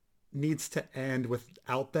story needs to end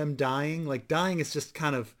without them dying. Like, dying is just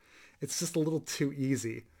kind of, it's just a little too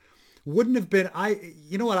easy. Wouldn't have been,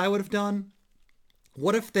 you know what I would have done?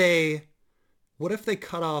 What if they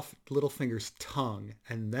cut off Littlefinger's tongue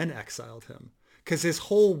and then exiled him? Because his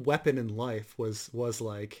whole weapon in life was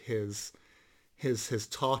like his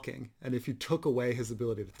talking. And if you took away his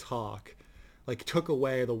ability to talk, like, took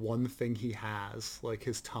away the one thing he has, like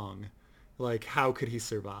his tongue, like, how could he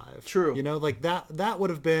survive? True. You know, like, that would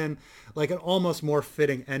have been like an almost more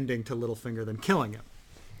fitting ending to Littlefinger than killing him.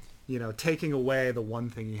 You know, taking away the one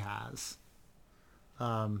thing he has.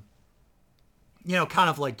 You know, kind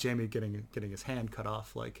of like Jaime getting his hand cut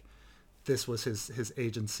off. Like, this was his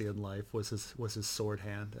agency in life, was his sword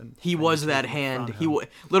hand, and he was that hand.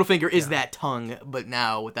 Littlefinger is that tongue, but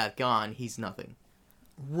now with that gone, he's nothing.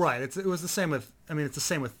 Right. It was the same with. I mean, it's the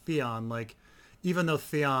same with Theon. Like, even though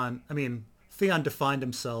Theon defined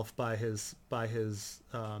himself by his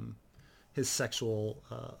sexual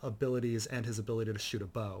abilities and his ability to shoot a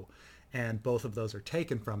bow, and both of those are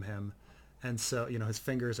taken from him. And so, you know, his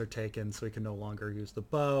fingers are taken so he can no longer use the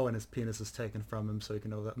bow, and his penis is taken from him so he can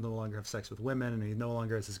no longer have sex with women, and he no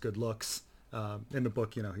longer has his good looks. In the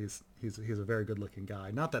book, you know, he's a very good looking guy.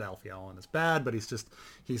 Not that Alfie Allen is bad, but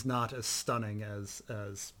he's not as stunning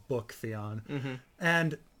as book Theon. Mm-hmm.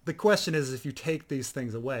 And the question is, if you take these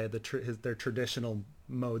things away, their traditional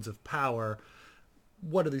modes of power,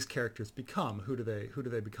 what do these characters become? Who do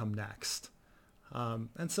they become next?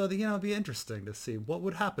 And so, you know, it'd be interesting to see what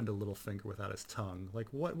would happen to Littlefinger without his tongue. Like,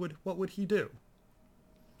 what would he do?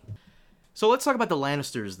 So let's talk about the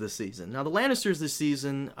Lannisters this season. Now, the Lannisters this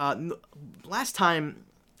season, last time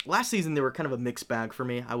last season they were kind of a mixed bag for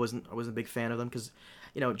me. I wasn't a big fan of them because,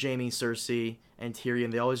 Jaime, Cersei, and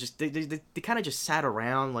Tyrion, they always just they kind of just sat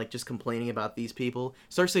around like just complaining about these people.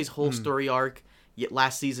 Cersei's whole story arc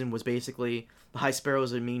last season was basically the High Sparrow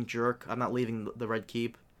is a mean jerk. I'm not leaving the Red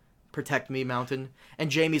Keep. Protect me, Mountain.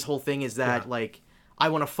 And Jaime's whole thing is that like I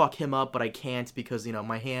want to fuck him up, but I can't because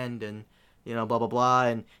my hand and blah blah blah.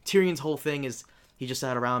 And Tyrion's whole thing is he just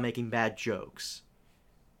sat around making bad jokes.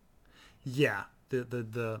 Yeah,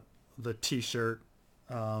 the T-shirt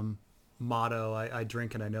motto, I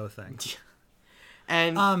drink and I know things.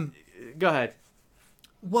 And go ahead.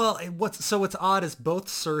 Well, what's odd is both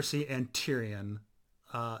Cersei and Tyrion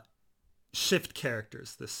shift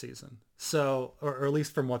characters this season. So, or at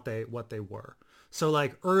least from what they were. So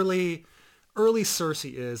like early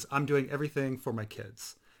Cersei is I'm doing everything for my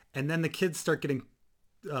kids, and then the kids start getting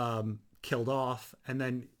killed off, and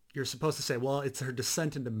then you're supposed to say, well, it's her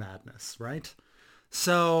descent into madness, right?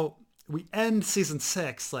 So we end season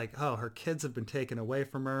 6 like, oh, her kids have been taken away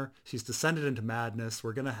from her. She's descended into madness.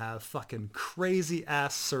 We're going to have fucking crazy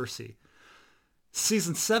ass Cersei.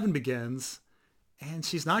 Season 7 begins and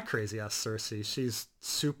she's not crazy ass Cersei. She's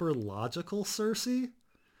super logical Cersei.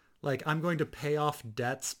 Like, I'm going to pay off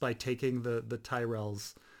debts by taking the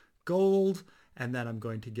Tyrell's gold, and then I'm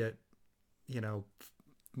going to get,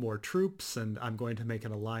 more troops, and I'm going to make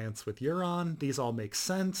an alliance with Euron. These all make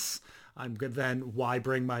sense. I'm good. Then why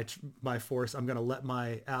bring my force? I'm going to let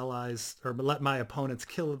my allies or let my opponents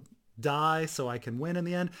die so I can win in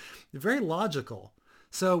the end. Very logical.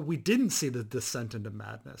 So we didn't see the descent into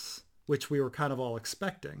madness, which we were kind of all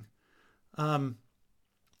expecting.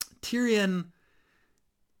 Tyrion,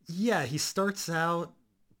 yeah, he starts out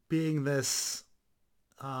being this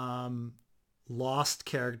lost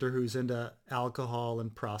character who's into alcohol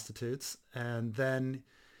and prostitutes, and then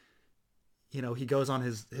he goes on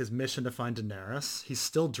his mission to find Daenerys. He's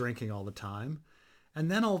still drinking all the time, and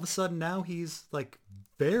then all of a sudden now he's like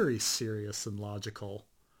very serious and logical.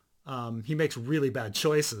 He makes really bad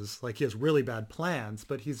choices, like he has really bad plans,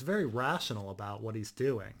 but he's very rational about what he's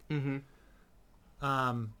doing.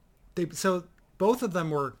 So both of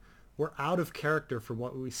them were out of character from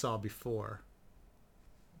what we saw before.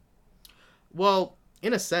 Well,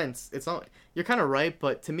 in a sense, it's not. You're kind of right,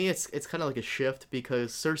 but to me, it's kind of like a shift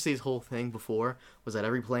because Cersei's whole thing before was that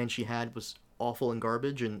every plan she had was awful and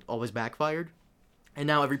garbage and always backfired, and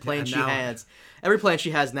now every plan she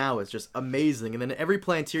has now is just amazing, and then every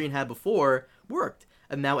plan Tyrion had before worked,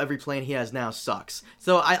 and now every plan he has now sucks.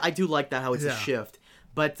 So I do like that how it's a shift,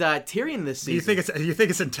 but Tyrion this season. Do you think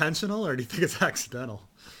it's intentional or do you think it's accidental?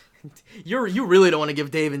 You really don't want to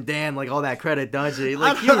give Dave and Dan like all that credit, don't you?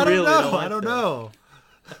 Like I don't know.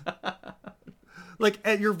 Like,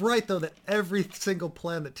 and you're right though that every single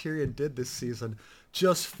plan that Tyrion did this season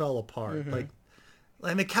just fell apart. Like,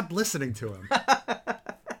 and they kept listening to him.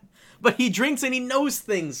 But he drinks and he knows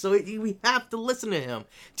things, so we have to listen to him.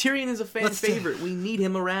 Tyrion is a fan favorite. We need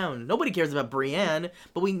him around. Nobody cares about Brienne,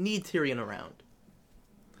 but we need Tyrion around.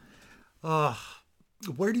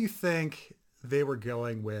 Where do you think they were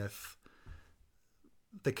going with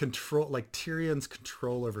the control, like Tyrion's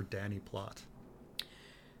control over Dany plot?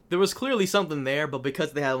 There was clearly something there, but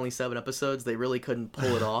because they had only 7 episodes, they really couldn't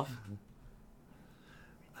pull it off.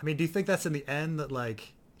 I mean, do you think that's in the end that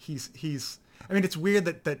like he's I mean, it's weird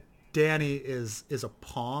that Dany is a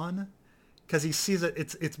pawn because he sees it.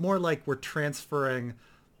 It's more like we're transferring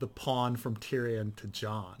the pawn from Tyrion to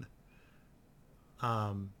Jon,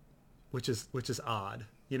 which is odd.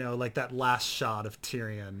 Like that last shot of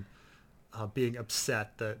Tyrion being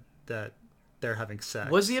upset that they're having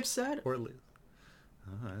sex. Was he upset? Or at least,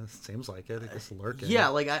 it seems like it. It's lurking. Yeah,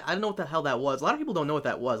 like I don't know what the hell that was. A lot of people don't know what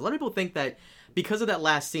that was. A lot of people think that because of that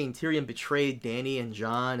last scene, Tyrion betrayed Dany and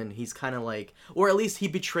Jon, and he's kind of like, or at least he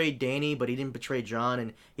betrayed Dany, but he didn't betray Jon,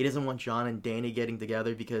 and he doesn't want Jon and Dany getting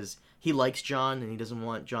together because he likes Jon and he doesn't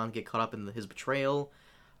want Jon to get caught up in his betrayal.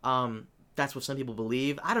 That's what some people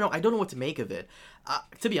believe. I don't know. I don't know what to make of it.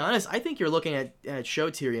 To be honest, I think you're looking at show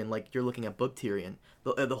Tyrion like you're looking at book Tyrion.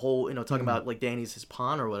 The whole, talking about like Dany's his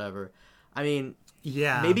pawn or whatever. I mean,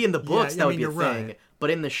 yeah, maybe in the books that would be a thing, right. But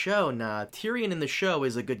in the show, nah. Tyrion in the show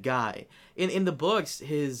is a good guy. In the books,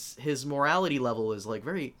 his morality level is like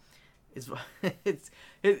very, he's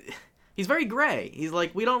very gray. He's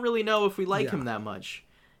like, we don't really know if we like him that much.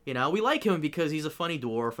 We like him because he's a funny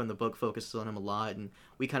dwarf and the book focuses on him a lot and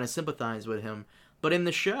we kind of sympathize with him. But in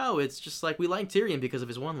the show, it's just like we like Tyrion because of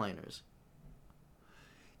his one-liners.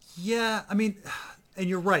 Yeah, I mean, and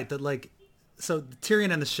you're right that like, so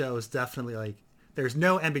Tyrion in the show is definitely like There's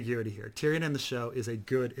no ambiguity here. Tyrion in the show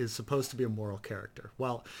is supposed to be a moral character.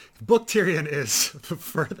 Well, book Tyrion is the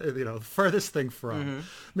furthest thing from.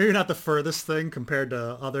 Maybe not the furthest thing compared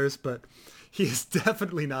to others, but he is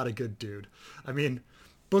definitely not a good dude. I mean,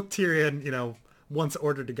 book Tyrion, once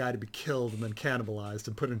ordered a guy to be killed and then cannibalized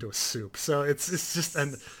and put into a soup. So it's just,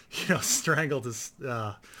 and, strangled his,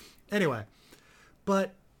 anyway.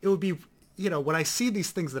 But it would be, when I see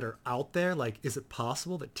these things that are out there, like, is it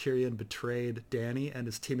possible that Tyrion betrayed Dany and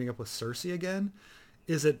is teaming up with Cersei again?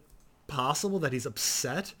 Is it possible that he's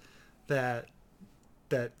upset that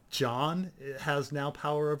Jon has now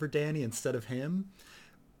power over Dany instead of him?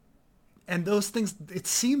 And those things, it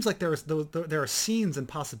seems like there are scenes and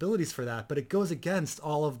possibilities for that, but it goes against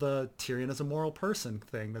all of the Tyrion as a moral person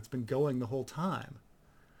thing that's been going the whole time.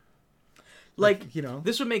 Like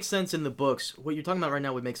this would make sense in the books. What you're talking about right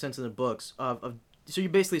now would make sense in the books. So you're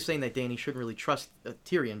basically saying that Dany shouldn't really trust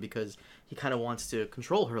Tyrion because he kind of wants to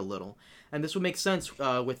control her a little. And this would make sense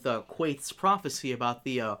with Quaith's prophecy about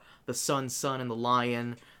the sun's son and the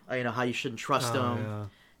lion, how you shouldn't trust him. Yeah.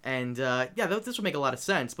 And, this would make a lot of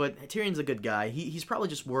sense, but Tyrion's a good guy. He's probably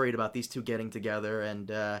just worried about these two getting together, and,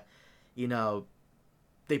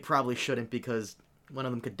 they probably shouldn't because one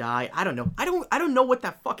of them could die. I don't know. I don't know what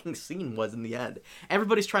that fucking scene was in the end.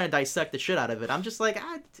 Everybody's trying to dissect the shit out of it. I'm just like,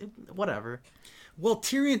 whatever. Well,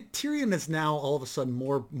 Tyrion is now all of a sudden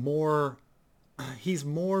more he's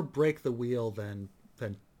more break the wheel than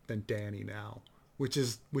Dany now, which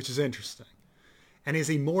is interesting. And is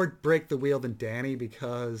he more break the wheel than Dany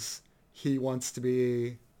because he wants to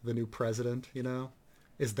be the new president,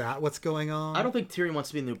 Is that what's going on? I don't think Tyrion wants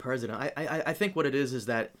to be the new president. I think what it is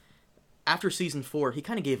that after season 4, he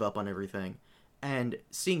kind of gave up on everything. And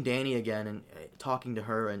seeing Dany again and talking to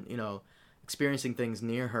her and, experiencing things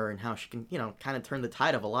near her and how she can, kind of turn the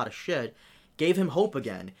tide of a lot of shit, gave him hope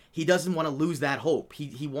again. He doesn't want to lose that hope.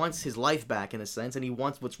 He wants his life back in a sense, and he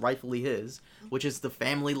wants what's rightfully his, which is the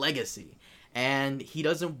family legacy. And he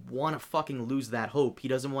doesn't want to fucking lose that hope. He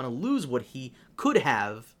doesn't want to lose what he could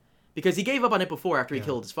have, because he gave up on it before after he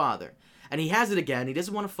killed his father. And he has it again. He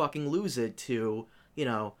doesn't want to fucking lose it to,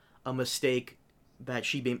 a mistake that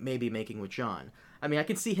she may be making with Jon. I mean, I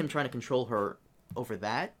can see him trying to control her over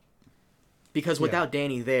that, because without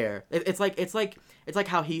Dany there, it's like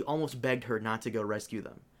how he almost begged her not to go rescue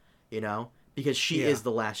them, because she is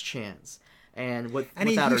the last chance. And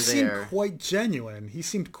without her there, seemed quite genuine. He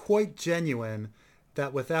seemed quite genuine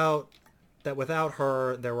that without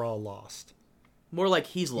her, they were all lost. More like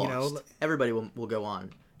he's lost. Everybody will go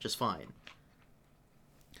on just fine.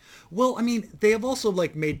 Well, I mean, they have also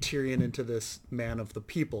made Tyrion into this man of the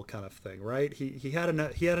people kind of thing, right? He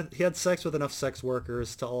had sex with enough sex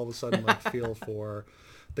workers to all of a sudden feel for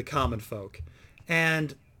the common folk,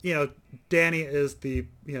 and Dany is the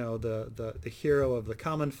hero of the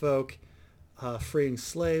common folk, freeing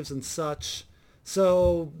slaves and such.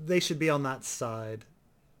 So they should be on that side.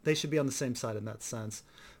 They should be on the same side in that sense.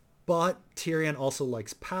 But Tyrion also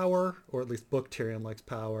likes power, or at least book Tyrion likes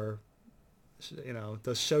power.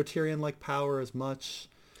 Does show Tyrion like power as much?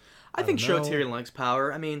 I think show Tyrion likes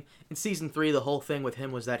power. I mean, in season 3, the whole thing with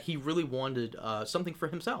him was that he really wanted something for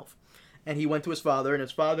himself. And he went to his father, and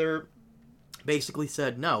his father basically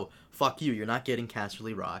said, no, fuck you, you're not getting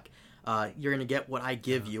Casterly Rock. You're going to get what I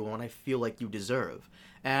give you and what I feel like you deserve.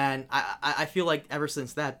 And I feel like ever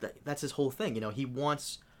since that's his whole thing. He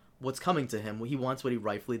wants what's coming to him. He wants what he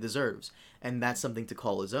rightfully deserves. And that's something to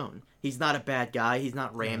call his own. He's not a bad guy. He's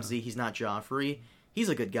not Ramsay. He's not Joffrey. He's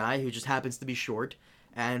a good guy who just happens to be short.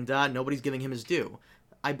 And nobody's giving him his due.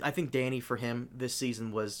 I think Dany, for him, this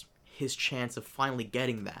season was his chance of finally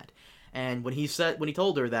getting that. And when he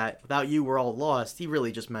told her that, without you, we're all lost, he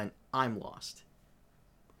really just meant, I'm lost.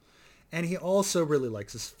 And he also really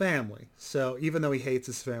likes his family. So even though he hates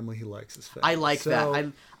his family, he likes his family. I like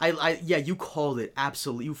that. Yeah, you called it.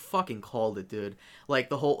 Absolutely. You fucking called it, dude.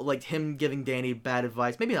 The whole, him giving Dany bad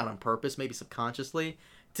advice, maybe not on purpose, maybe subconsciously,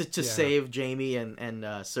 to save Jaime and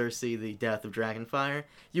Cersei the death of Dragonfire.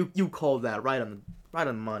 You called that right on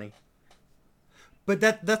the money. But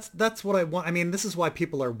that's what I want. I mean, this is why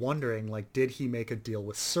people are wondering, did he make a deal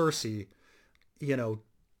with Cersei,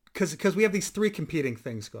 because we have these three competing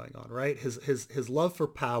things going on, right? His love for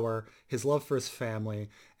power, his love for his family,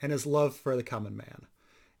 and his love for the common man.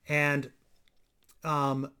 And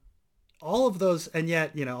all of those, and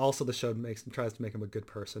yet, also the show tries to make him a good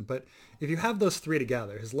person. But if you have those three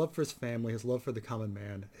together, his love for his family, his love for the common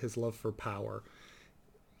man, his love for power,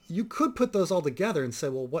 you could put those all together and say,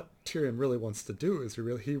 well, what Tyrion really wants to do is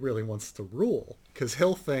he really wants to rule, because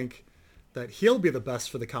he'll think that he'll be the best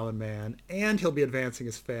for the common man, and he'll be advancing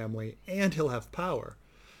his family, and he'll have power.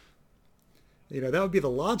 That would be the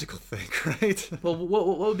logical thing, right? Well,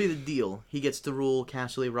 what would be the deal? He gets to rule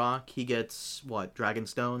Casterly Rock. He gets what?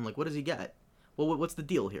 Dragonstone. Like, what does he get? Well, what's the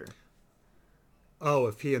deal here? Oh,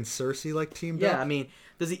 if he and Cersei teamed up? Yeah, I mean,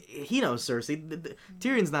 does he? He knows Cersei.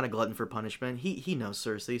 Tyrion's not a glutton for punishment. He knows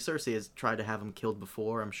Cersei. Cersei has tried to have him killed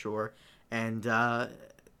before, I'm sure, and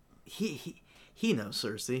he knows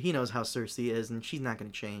Cersei. He knows how Cersei is, and she's not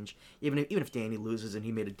going to change. Even if Dany loses and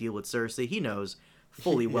he made a deal with Cersei, he knows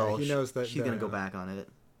fully well he knows that she's going to go back on it.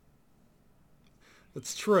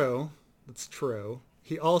 That's true.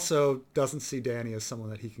 He also doesn't see Dany as someone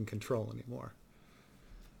that he can control anymore.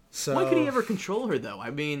 So why could he ever control her, though? I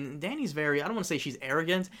mean, Dany's very... I don't want to say she's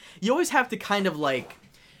arrogant. You always have to kind of,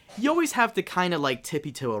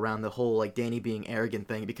 tippy-toe around the whole, Dany being arrogant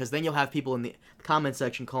thing, because then you'll have people in the comment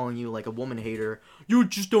section calling you, a woman hater. You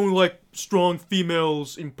just don't like strong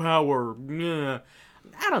females in power. Yeah.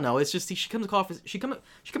 I don't know. It's just she comes across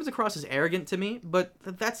as arrogant to me, but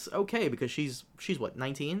that's okay, because she's what,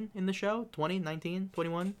 19 in the show? 20, 19,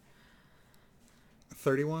 21?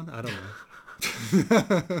 31? I don't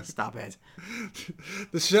know. Stop it.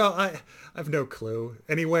 The show, I have no clue.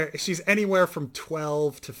 She's anywhere from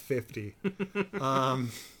 12 to 50,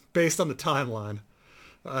 based on the timeline.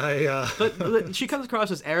 But she comes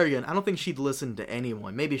across as arrogant. I don't think she'd listen to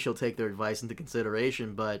anyone. Maybe she'll take their advice into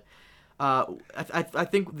consideration, but I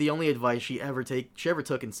think the only advice she ever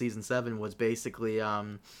took in season 7 was basically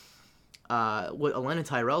what Olenna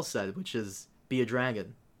Tyrell said, which is be a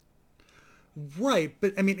dragon. Right,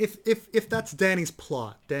 but I mean, if that's Dany's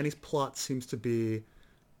plot seems to be,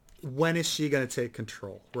 when is she going to take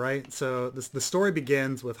control, right? So the story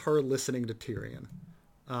begins with her listening to Tyrion,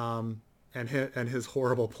 and his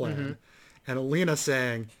horrible plan, and Olenna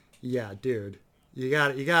saying, "Yeah, dude, you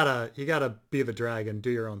gotta be the dragon, do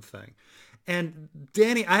your own thing." And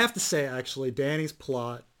Dany, I have to say, actually, Dany's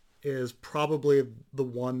plot is probably the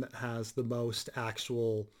one that has the most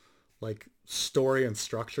actual story and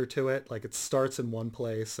structure to it. It starts in one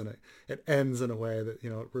place and it ends in a way that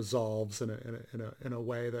it resolves in a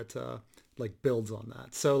way that builds on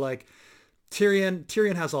that. So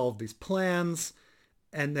Tyrion has all of these plans,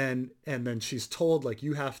 and then she's told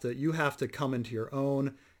you have to come into your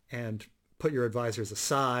own and put your advisors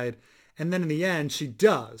aside. And then in the end, she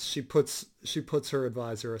does. She puts her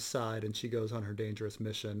advisor aside and she goes on her dangerous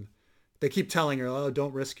mission. They keep telling her, "Oh,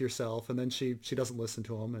 don't risk yourself," and then she doesn't listen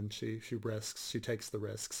to them, and she risks. She takes the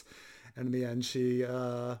risks, and in the end, she,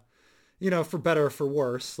 for better or for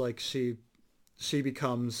worse, she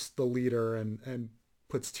becomes the leader and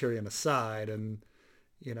puts Tyrion aside, and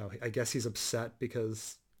I guess he's upset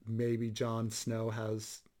because maybe Jon Snow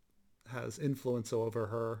has influence over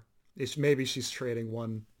her. Maybe she's trading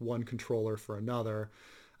one controller for another.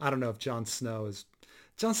 I don't know if Jon Snow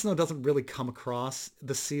doesn't really come across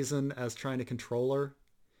this season as trying to control her.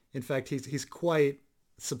 In fact, he's quite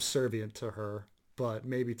subservient to her, but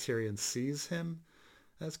maybe Tyrion sees him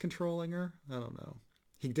as controlling her. I don't know.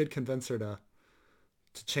 He did convince her to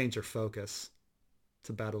change her focus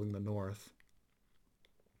to battling the North.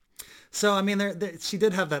 So I mean, she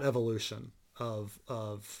did have that evolution of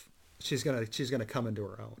she's gonna come into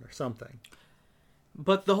her own or something.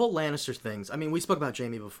 But the whole Lannister things, I mean, we spoke about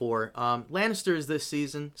Jaime before. Lannisters this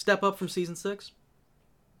season, step up from season 6?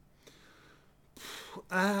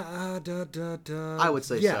 I would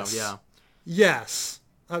say yes. so, yeah. Yes.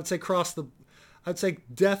 I'd say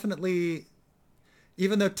definitely,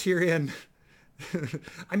 even though Tyrion,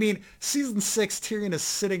 I mean, season 6, Tyrion is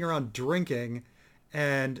sitting around drinking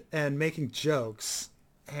and making jokes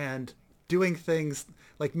and doing things,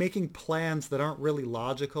 making plans that aren't really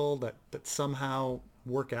logical, that somehow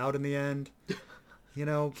work out in the end.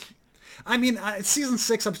 I mean, season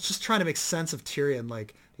 6, I'm just trying to make sense of Tyrion,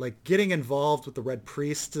 getting involved with the Red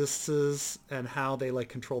Priestesses and how they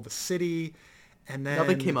control the city, and then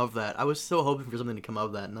nothing came of that. I was so hoping for something to come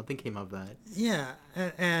of that. Nothing came of that. Yeah,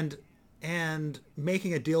 and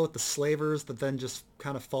making a deal with the slavers that then just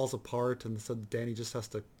kind of falls apart, and so Dany just has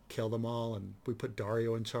to kill them all, and we put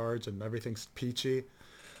Daario in charge, and everything's peachy.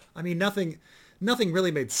 I mean, nothing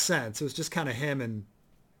really made sense. It was just kind of him, and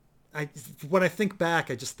when I think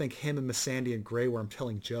back, I just think him and Missandei and Grey Worm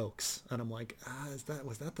telling jokes, and I'm like,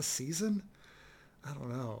 was that the season? I don't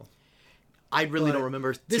know. I really don't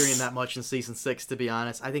remember Tyrion that much in season 6, to be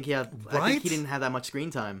honest. I think I think he didn't have that much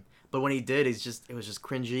screen time, but when he did, it was just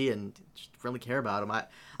cringy and just really care about him.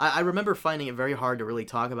 I remember finding it very hard to really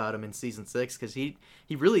talk about him in season 6 because he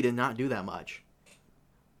really did not do that much.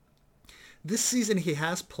 This season he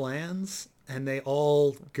has plans and they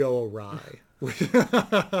all go awry.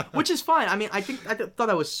 Which is fine. I mean, I thought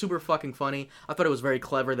that was super fucking funny. I thought it was very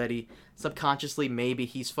clever that he subconsciously, maybe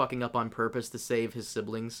he's fucking up on purpose to save his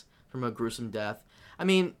siblings from a gruesome death. I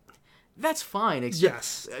mean, that's fine. Except,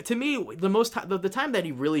 Yes. To me, the time that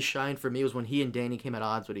he really shined for me was when he and Danny came at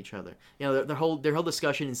odds with each other. You know, their whole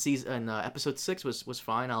discussion in episode 6 was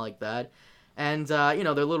fine. I like that. And you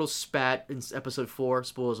know, their little spat in episode 4,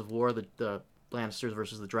 Spoils of War, the Lannisters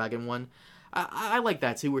versus the Dragon one. I like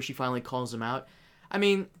that too, where she finally calls him out. I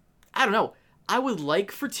mean, I don't know. I would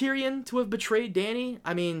like for Tyrion to have betrayed Dany.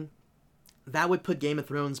 I mean, that would put Game of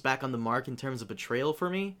Thrones back on the mark in terms of betrayal for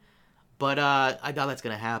me. But I doubt that's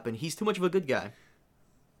going to happen. He's too much of a good guy.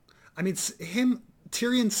 I mean,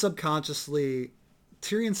 Tyrion subconsciously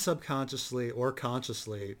or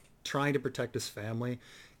consciously trying to protect his family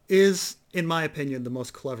is, in my opinion, the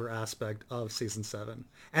most clever aspect of season 7.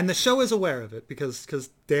 And the show is aware of it because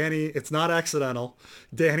Dany, it's not accidental.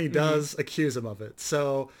 Dany does accuse him of it.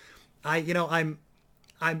 So I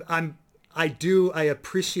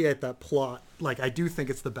appreciate that plot. Like, I do think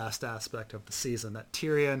it's the best aspect of the season, that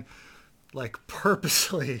Tyrion, like,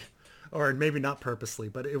 purposely, or maybe not purposely,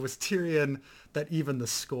 but it was Tyrion that evened the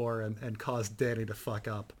score and caused Dany to fuck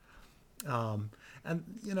up. And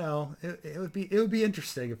you know, it would be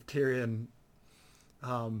interesting if Tyrion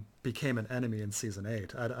became an enemy in season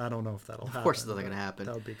 8. I don't know if that'll happen. Of course, it's not going to happen.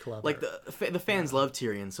 That would be clever. Like the fans love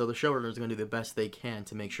Tyrion, so the showrunners are going to do the best they can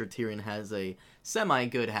to make sure Tyrion has a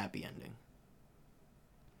semi-good happy ending.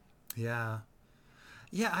 Yeah.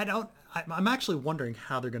 I'm actually wondering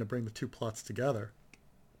how they're going to bring the two plots together.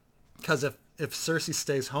 Because if Cersei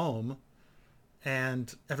stays home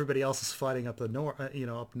and everybody else is fighting up up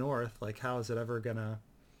north, like, how is it ever gonna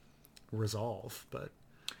resolve? But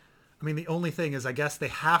I mean, the only thing is, I guess they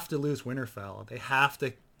have to lose Winterfell. They have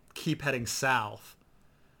to keep heading south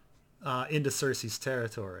into Cersei's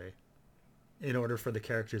territory in order for the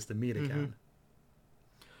characters to meet again.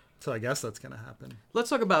 So I guess that's gonna happen. Let's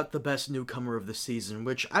talk about the best newcomer of the season,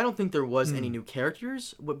 which I don't think there was any new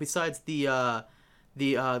characters, but besides the guy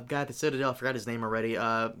at the Citadel, I forgot his name already.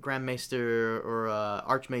 Grand Maester or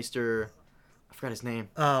Archmaester, I forgot his name.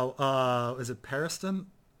 Oh, is it Periston?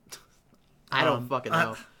 I don't fucking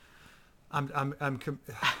know.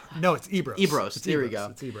 No, it's Ebrose. Ebrose. There we go.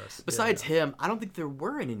 It's Ebrose. Besides him, I don't think there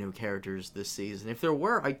were any new characters this season. If there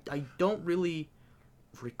were, I don't really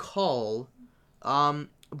recall.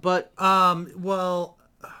 But well,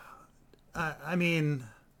 I mean,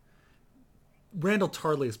 Randall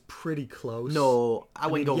Tarley is pretty close. No, I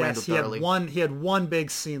wouldn't go Randall Tarley. He had one big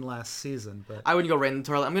scene last season, but I wouldn't go Randall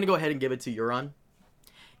Tarley. I'm going to go ahead and give it to Euron.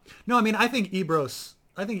 No, I mean, I think Ebrose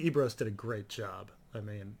did a great job. I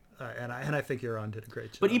mean, and I think Euron did a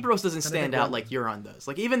great job. But Ebrose doesn't stand out like Euron does.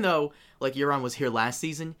 Like, even though like Euron was here last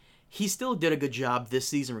season, he still did a good job this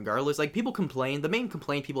season regardless. Like, people complained. The main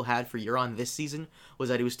complaint people had for Euron this season was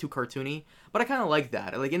that he was too cartoony. But I kind of like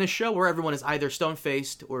that. Like, in a show where everyone is either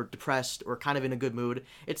stone-faced or depressed or kind of in a good mood,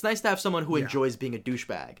 it's nice to have someone who enjoys being a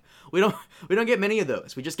douchebag. We don't get many of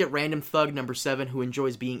those. We just get random thug number 7 who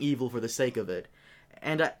enjoys being evil for the sake of it.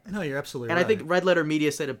 And no, you're absolutely right. And I think Red Letter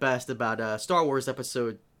Media said it best about Star Wars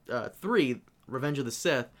Episode 3, Revenge of the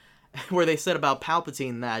Sith, where they said about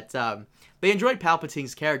Palpatine that they enjoyed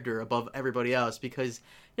Palpatine's character above everybody else because,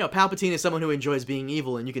 you know, Palpatine is someone who enjoys being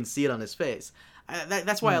evil, and you can see it on his face.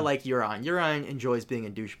 That's why I like Euron. Euron enjoys being a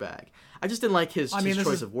douchebag. I just didn't like his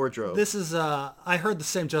choice of wardrobe. This is I heard the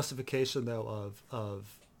same justification though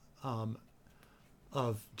of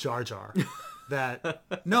Jar Jar. That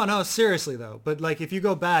no, seriously though. But like, if you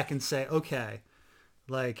go back and say, okay,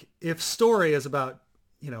 like, if story is about,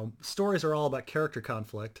 you know, stories are all about character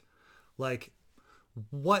conflict, like,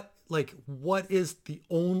 who is the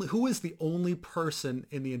only person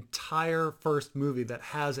in the entire first movie that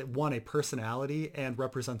has a personality and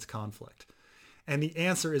represents conflict? And the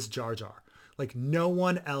answer is Jar Jar. Like, no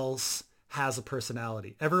one else has a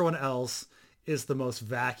personality. Everyone else is the most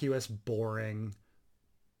vacuous, boring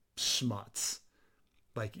schmutz.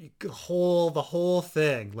 Like, the whole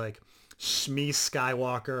thing, like Shmi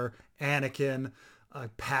Skywalker, Anakin,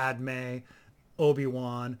 Padme,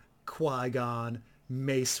 Obi-Wan, Qui-Gon,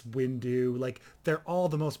 Mace Windu, like, they're all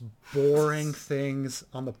the most boring things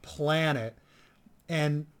on the planet,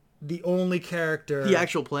 and the only character, the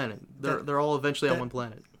actual planet, they're all eventually on one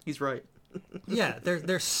planet. He's right. Yeah,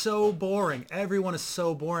 they're so boring. Everyone is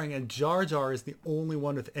so boring, and Jar Jar is the only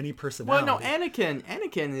one with any personality. Well, no,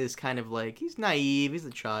 Anakin is kind of like, he's naive. He's a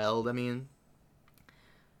child. I mean,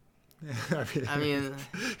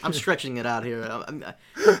 I'm stretching it out here.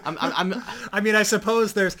 I mean, I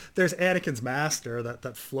suppose there's Anakin's master,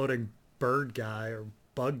 that floating bird guy or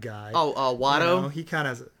bug guy. Oh, Watto. You know, he kind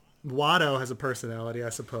of has. Watto has a personality, I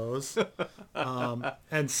suppose.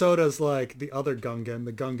 And so does like the other Gungan,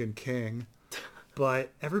 the Gungan King.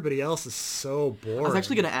 But everybody else is so boring. I was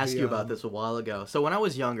actually going to ask you about this a while ago. So when I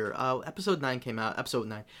was younger, episode 1 came out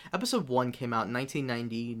in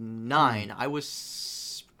 1999. I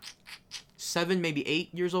was 7, maybe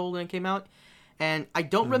 8 years old when it came out. And I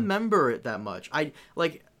don't remember it that much. I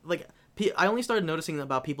only started noticing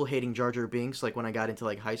about people hating Jar Jar Binks like when I got into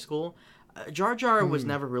like high school. Jar Jar was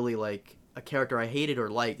never really like a character I hated or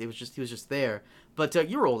liked. He was just there. But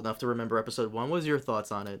you're old enough to remember episode 1. What was your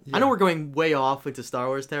thoughts on it? Yeah. I know we're going way off into Star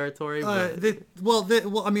Wars territory. But...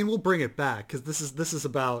 I mean, we'll bring it back because this is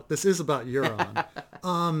about Euron.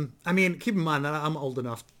 I mean, keep in mind that I'm old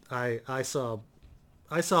enough. I saw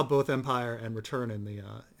both Empire and Return in the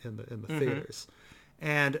theaters,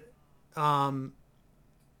 and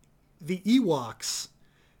the Ewoks,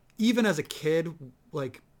 even as a kid,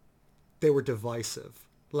 like they were divisive.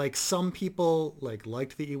 Like some people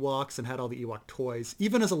liked the Ewoks and had all the Ewok toys,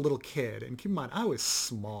 even as a little kid. And keep in mind, I was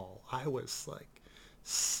small. I was like,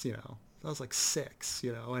 I was like 6,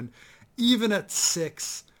 and even at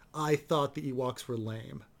 6, I thought the Ewoks were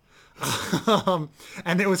lame.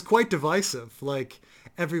 And it was quite divisive. Like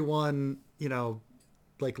everyone,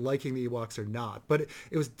 like liking the Ewoks or not. But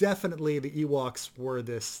it was definitely the Ewoks were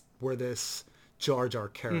this Jar Jar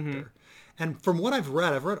character. And from what I've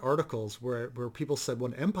read articles where people said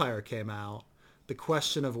when Empire came out, the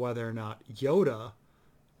question of whether or not Yoda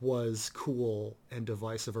was cool and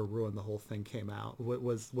divisive or ruined the whole thing came out,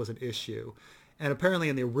 was an issue. And apparently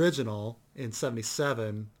in the original, in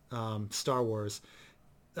 77, Star Wars,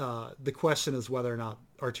 the question is whether or not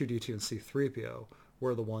R2-D2 and C-3PO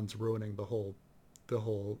were the ones ruining the whole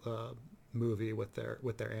movie with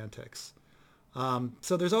their antics.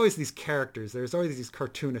 So there's always these characters. There's always these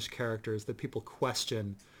cartoonish characters that people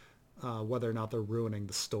question whether or not they're ruining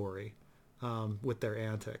the story with their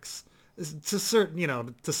antics. To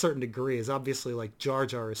certain degrees. Obviously, like Jar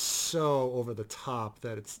Jar is so over the top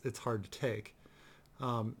that it's hard to take.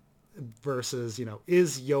 Versus,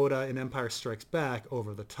 is Yoda in Empire Strikes Back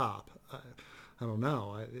over the top? I don't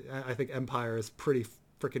know. I think Empire is a pretty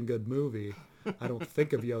freaking good movie. I don't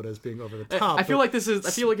think of Yoda as being over the top. I feel like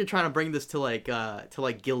you're trying to bring this to like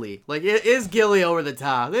Gilly. Like, is Gilly over the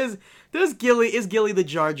top? Is Gilly the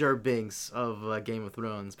Jar Jar Binks of Game of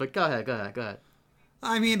Thrones? But go ahead.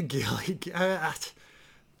 I mean, Gilly. I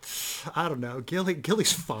don't know.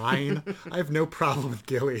 Gilly's fine. I have no problem with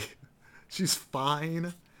Gilly. She's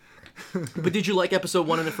fine. But did you like episode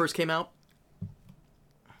 1 when it first came out?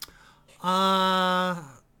 Yeah.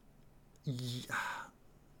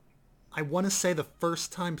 I want to say the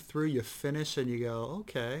first time through you finish and you go,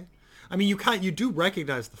 okay. I mean, you do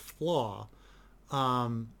recognize the flaw.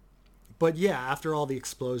 But yeah, after all the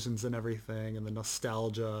explosions and everything and the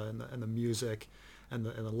nostalgia and the music and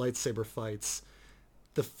the lightsaber fights,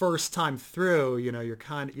 the first time through, you're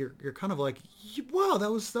kind of like, wow,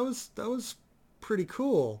 that was pretty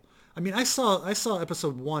cool. I mean, I saw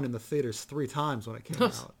episode 1 in the theaters 3 times when it came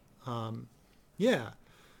out. Yeah.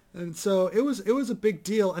 And so it was a big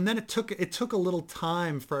deal, and then it took a little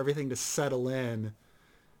time for everything to settle in,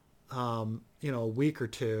 a week or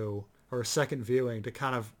two or a second viewing to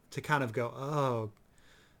kind of go, oh,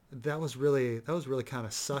 that was really kind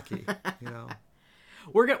of sucky,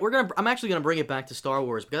 I'm actually gonna bring it back to Star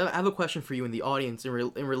Wars because I have a question for you in the audience in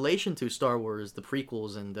relation to Star Wars, the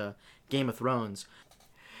prequels, and Game of Thrones.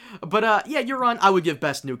 But yeah, Euron, I would give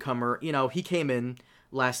best newcomer. He came in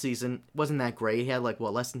last season, wasn't that great. He had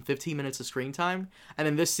less than 15 minutes of screen time, and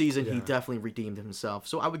in this season he definitely redeemed himself.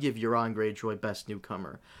 So I would give Euron Greyjoy best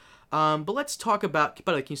newcomer. But let's talk about.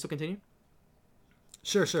 But can you still continue?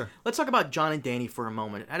 Sure. Let's talk about Jon and Dany for a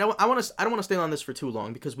moment. I don't want to stay on this for too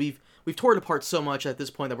long because we've torn it apart so much at this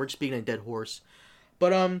point that we're just beating a dead horse.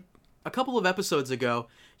 But a couple of episodes ago,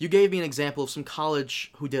 you gave me an example of some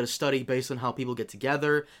college who did a study based on how people get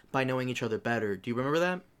together by knowing each other better. Do you remember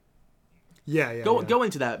that? Yeah. Go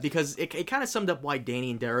into that because it kind of summed up why Dany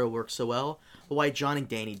and Darrow work so well, but why Jon and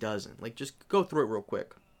Dany doesn't. Just go through it real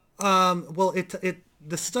quick. Well,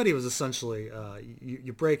 the study was essentially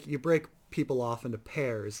you break people off into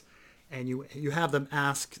pairs, and you have them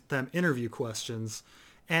ask them interview questions,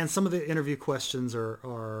 and some of the interview questions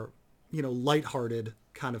are lighthearted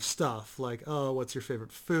kind of stuff like, oh, what's your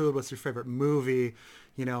favorite food? What's your favorite movie?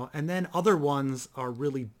 And then other ones are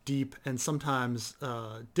really deep and sometimes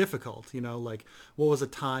difficult, like what was a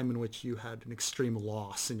time in which you had an extreme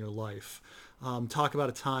loss in your life? Talk about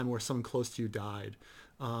a time where someone close to you died.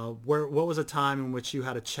 What was a time in which you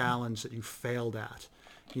had a challenge that you failed at,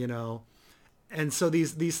 And so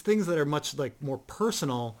these things that are much more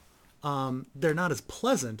personal, they're not as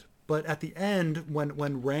pleasant, But at the end,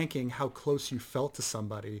 when ranking how close you felt to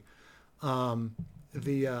somebody,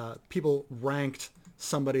 the people ranked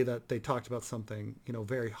somebody that they talked about something,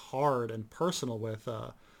 very hard and personal with,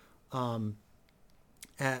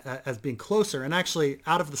 as being closer. And actually,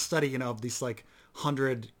 out of the study, of these like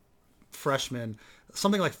 100 freshmen,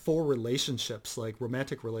 something like 4 relationships, like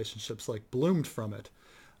romantic relationships, like bloomed from it.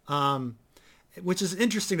 Which is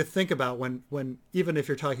interesting to think about when even if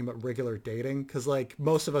you're talking about regular dating, because like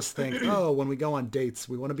most of us think, oh, when we go on dates,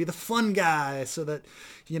 we want to be the fun guy, so that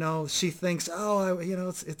she thinks, oh,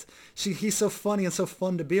 he's so funny and so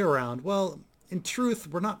fun to be around. Well, in truth,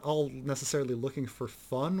 we're not all necessarily looking for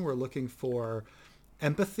fun. We're looking for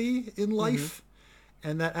empathy in life,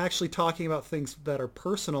 and that actually talking about things that are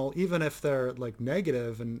personal, even if they're like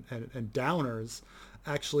negative and downers,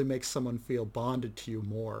 actually makes someone feel bonded to you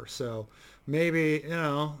more. So maybe,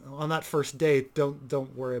 on that first date,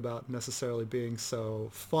 don't worry about necessarily being so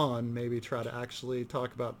fun. Maybe try to actually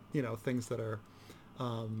talk about, things that are,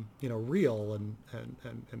 real and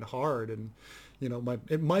hard, and,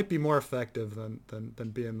 it might be more effective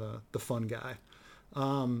than being the fun guy.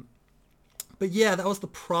 But yeah, that was the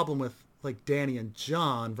problem with like Danny and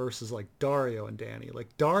John versus like Dario and Danny.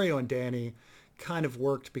 Like Dario and Danny kind of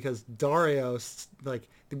worked because Dario, like,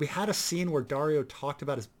 we had a scene where Dario talked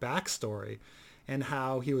about his backstory and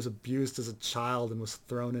how he was abused as a child and was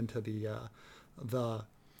thrown into the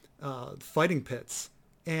fighting pits,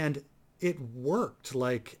 and it worked.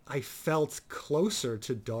 Like, I felt closer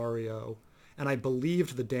to Dario, and I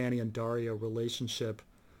believed the Danny and Dario relationship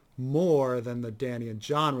more than the Danny and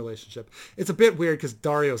John relationship. It's a bit weird because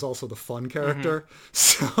Dario is also the fun character,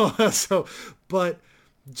 but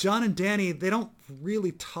John and Danny, they don't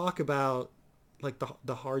really talk about like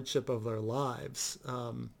the hardship of their lives.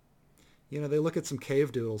 They look at some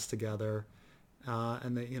cave doodles together,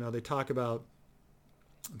 and they talk about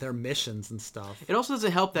their missions and stuff. It also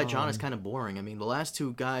doesn't help that John is kind of boring. I mean, the last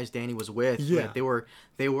 2 guys Danny was with, they were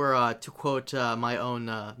to quote my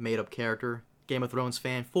own made up character, Game of Thrones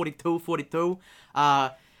fan, 42.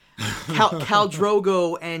 Khal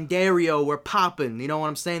Drogo and Dario were popping. You know what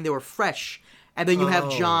I'm saying? They were fresh. And then you have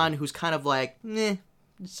John, who's kind of like, Right.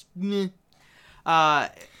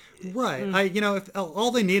 If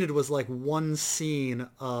all they needed was like one scene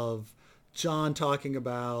of John talking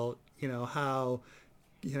about, how,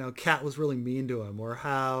 Kat was really mean to him, or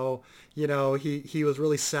how, he was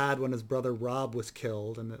really sad when his brother Rob was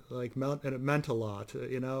killed, and it meant a lot,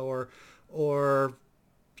 or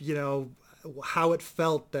how it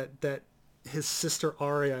felt that his sister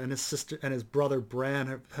Arya and his brother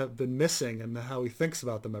Bran have been missing, and how he thinks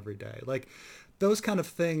about them every day. Like, those kind of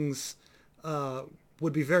things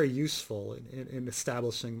would be very useful in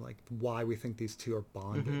establishing like why we think these two are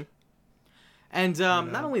bonded. And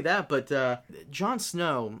not only that, but Jon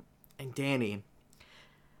Snow and Dany.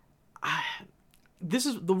 This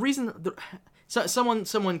is the reason.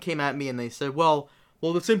 Someone came at me and they said, well,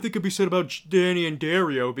 the same thing could be said about Dany and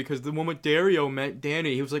Dario, because the moment Dario met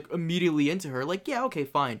Dany, he was like immediately into her. Like, yeah, okay,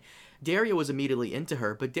 fine. Dario was immediately into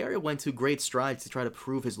her, but Dario went to great strides to try to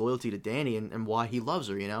prove his loyalty to Dany and why he loves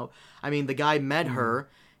her, I mean, the guy met her.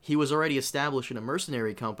 He was already established in a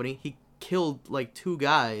mercenary company. He killed like 2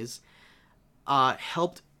 guys,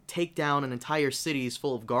 helped take down an entire city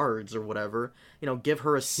full of guards or whatever, give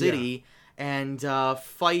her a city, and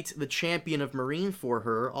fight the champion of Meereen for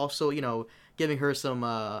her. Also, giving her some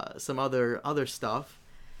other stuff.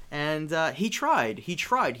 And he tried.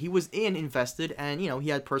 He was invested, and, he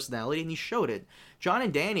had personality, and he showed it. Jon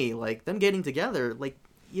and Dany, like, them getting together, like,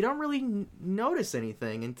 you don't really notice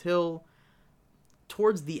anything until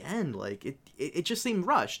towards the end. Like, it just seemed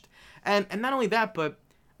rushed. And not only that, but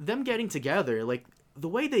them getting together, like, the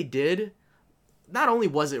way they did, not only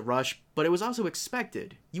was it rushed, but it was also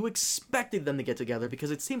expected. You expected them to get together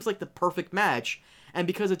because it seems like the perfect match, and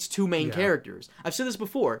because it's 2 main characters. I've said this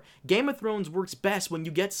before. Game of Thrones works best when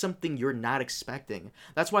you get something you're not expecting.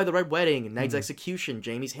 That's why the Red Wedding, Ned's execution,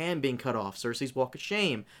 Jaime's hand being cut off, Cersei's walk of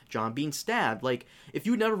shame, Jon being stabbed. Like, if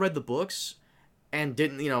you never read the books and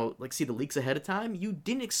didn't, see the leaks ahead of time, you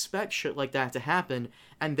didn't expect shit like that to happen,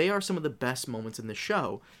 and they are some of the best moments in the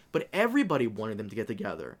show. But everybody wanted them to get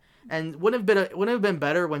together. And wouldn't have been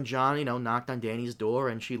better when Jon, knocked on Dany's door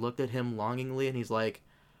and she looked at him longingly and he's like,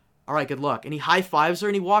 all right, good luck. And he high-fives her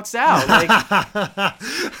and he walks out. Like,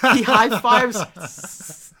 he high-fives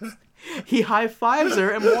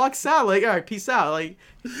her and walks out. Like, all right, peace out. Like,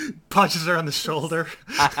 punches her on the shoulder.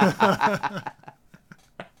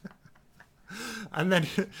 And then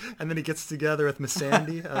he gets together with Miss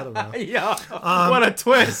Sandy. I don't know. Yeah. What a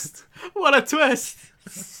twist. What a twist.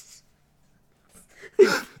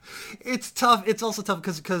 It's tough. It's also tough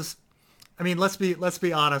because I mean, let's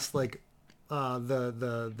be honest. Like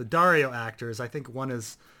the Dario actors, I think one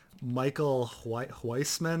is Michael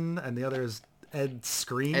Weissman and the other is Ed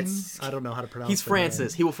Skrein. I don't know how to pronounce. He's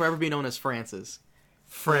Francis. Name. He will forever be known as Francis.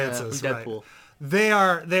 Francis, from right? Deadpool. They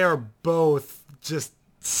are both just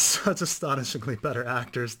such astonishingly better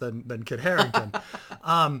actors than Kit Harington,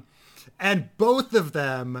 and both of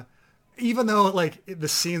them. Even though like the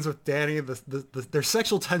scenes with Danny, there's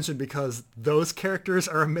sexual tension because those characters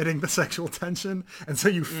are emitting the sexual tension, and so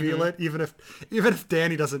you feel it even if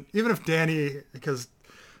Danny doesn't. Even if Danny, because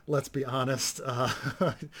let's be honest,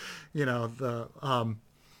 you know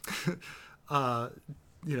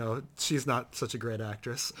she's not such a great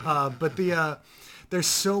actress, but there's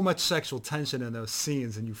so much sexual tension in those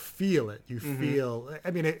scenes, and you feel it. You feel.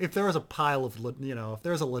 I mean, if there was a pile of, if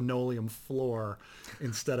there's a linoleum floor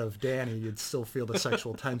instead of Danny, you'd still feel the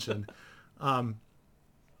sexual tension.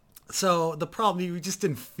 So the problem, you just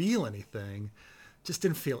didn't feel anything. Just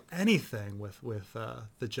didn't feel anything with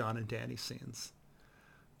the John and Danny scenes.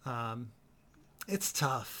 It's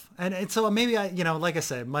tough, and so maybe like I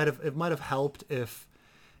said, it might have helped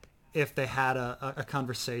if they had a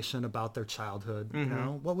conversation about their childhood, you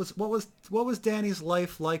know, what was Danny's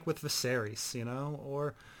life like with Viserys, you know,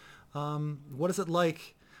 or what is it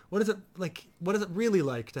really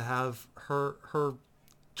like to have her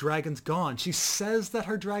dragons gone? She says that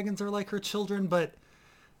her dragons are like her children, but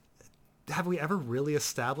have we ever really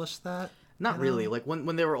established that? Not really. Like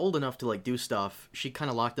when they were old enough to like do stuff, she kind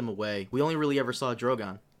of locked them away. We only really ever saw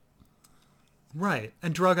Drogon. Right,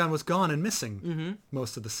 and Drogon was gone and missing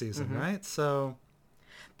most of the season, right? So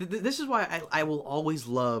this is why I will always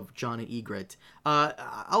love Jon and Ygritte.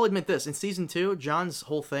 I'll admit this: in season 2, Jon's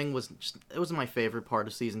whole thing it wasn't my favorite part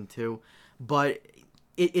of season 2, but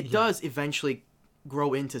it does eventually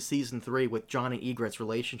grow into season 3 with Jon and Ygritte's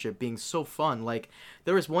relationship being so fun. Like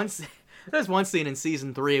there's one scene in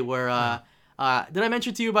season 3 where did I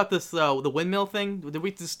mention to you about this the windmill thing? Did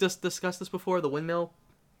we just discuss this before? The windmill.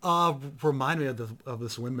 Remind me of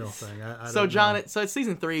this windmill thing. So it's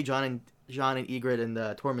season 3. Jon and Ygritte and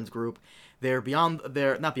Tormund's group. They're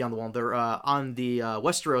not beyond the wall. They're on the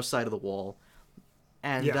Westeros side of the wall,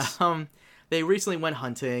 and yes. They recently went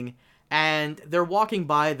hunting, and they're walking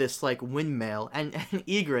by this like windmill, and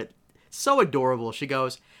Ygritte, so adorable. She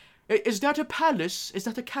goes, "Is that a palace? Is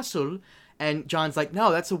that a castle?" And Jon's like,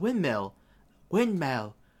 "No, that's a windmill."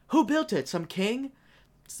 Windmill. Who built it? Some king?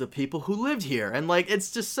 It's the people who lived here. And like it's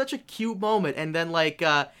just such a cute moment. And then like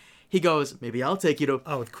he goes, "Maybe I'll take you to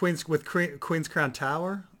with Queen's Crown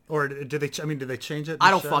Tower." Or did they change it? I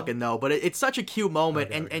don't fucking know, but it's such a cute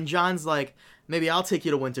moment. Okay. And Jon's like, "Maybe I'll take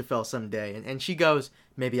you to Winterfell someday." And she goes,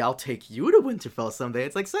 "Maybe I'll take you to Winterfell someday."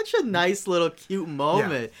 It's like such a nice little cute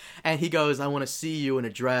moment. Yeah. And he goes, "I want to see you in a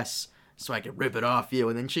dress so I can rip it off you."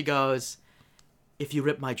 And then she goes, "If you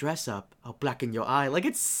rip my dress up, I'll blacken your eye." Like,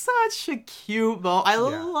 it's such a cute moment. I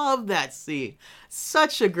love that scene.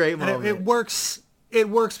 Such a great moment. And it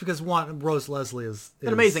works because Rose Leslie is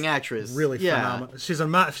an amazing actress. Really phenomenal. She's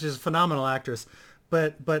a phenomenal actress.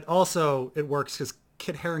 But also it works because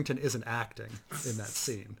Kit Harington isn't acting in that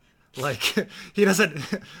scene. Like, he doesn't...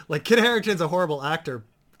 Like, Kit Harington's a horrible actor,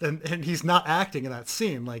 and he's not acting in that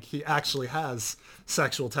scene. Like, he actually has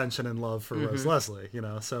sexual tension and love for Rose Leslie, you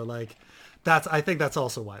know? So, like... I think that's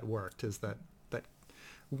also why it worked, is that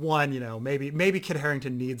one, you know, maybe Kit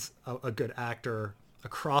Harington needs a good actor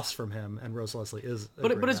across from him, and Rose Leslie is a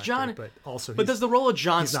great as actor, Jon, but also does the role of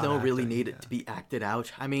Jon Snow really need it to be acted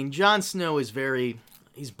out? I mean, Jon Snow is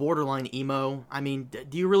he's borderline emo. I mean,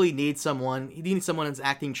 do you really need someone? Do you need someone that's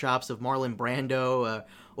acting chops of Marlon Brando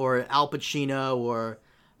or Al Pacino or?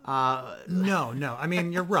 No. I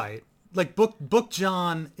mean, you're right. Like Book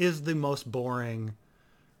Jon is the most boring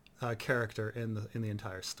character in the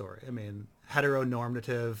entire story. I mean,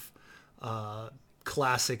 heteronormative,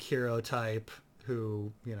 classic hero type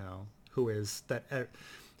who is that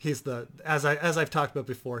he's the as I've talked about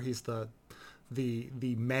before, he's the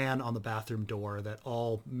man on the bathroom door that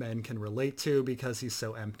all men can relate to because he's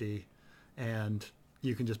so empty, and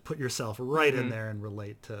you can just put yourself right in there and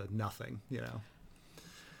relate to nothing, you know.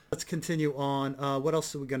 Let's continue on. What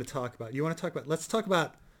else are we going to talk about? Let's talk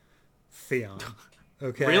about Theon.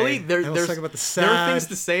 Okay. Really? There are things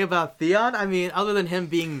to say about Theon? I mean, other than him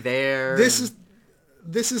being there.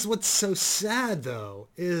 This is what's so sad, though,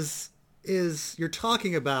 is you're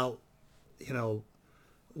talking about, you know,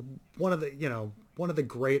 one of the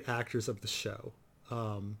great actors of the show.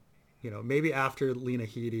 You know, maybe after Lena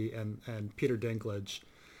Headey and Peter Dinklage,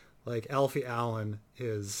 like Alfie Allen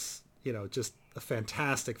is, you know, just a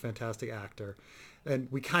fantastic, fantastic actor. And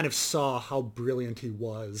we kind of saw how brilliant he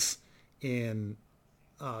was in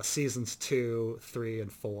seasons 2, 3,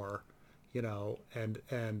 and 4,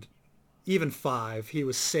 and even 5, he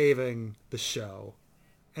was saving the show.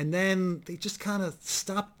 And then they just kind of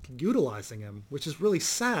stopped utilizing him, which is really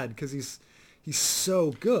sad because he's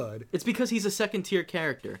so good. It's because he's a second-tier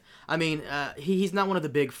character. I mean, he's not one of the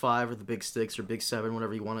big 5 or the big 6 or big 7,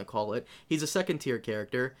 whatever you want to call it. He's a second-tier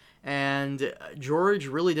character, and George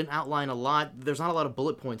really didn't outline a lot. There's not a lot of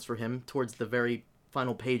bullet points for him towards the very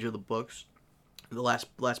final page of the books, the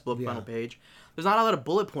last book, final page. There's not a lot of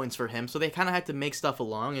bullet points for him, so they kind of had to make stuff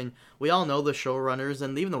along, and we all know the showrunners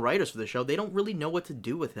and even the writers for the show, they don't really know what to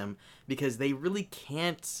do with him, because they really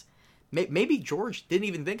can't... Maybe George didn't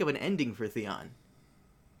even think of an ending for Theon.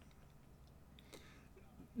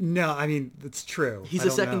 No, I mean, it's true. He's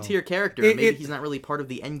a second-tier character. Maybe he's not really part of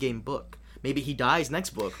the Endgame book. Maybe he dies next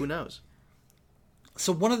book. Who knows?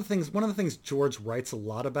 So one of the things George writes a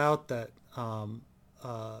lot about that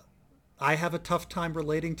I have a tough time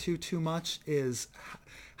relating to too much is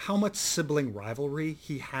how much sibling rivalry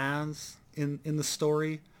he has in the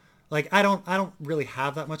story. Like, I don't really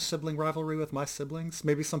have that much sibling rivalry with my siblings.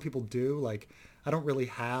 Maybe some people do. Like, I don't really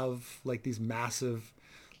have like these massive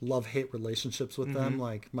love-hate relationships with them.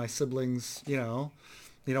 Like, my siblings,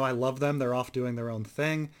 I love them. They're off doing their own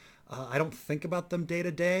thing. I don't think about them day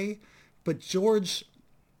to day. But George,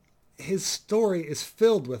 his story is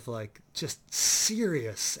filled with like just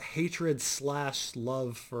serious hatred /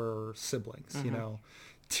 love for siblings.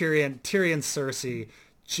 Tyrion Cersei,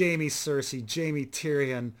 Jaime Cersei, Jaime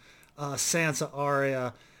Tyrion, Sansa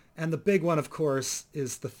Arya, and the big one, of course,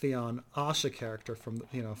 is the Theon Asha character from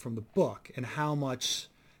the book, and how much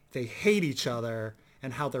they hate each other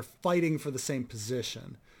and how they're fighting for the same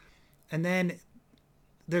position. And then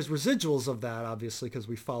there's residuals of that, obviously, because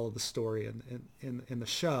we follow the story in the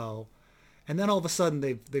show. And then all of a sudden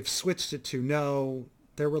they've switched it to, no,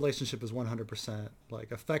 their relationship is 100%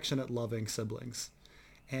 like affectionate, loving siblings.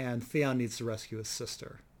 And Theon needs to rescue his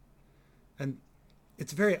sister. And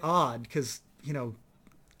it's very odd because,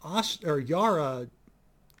 Yara,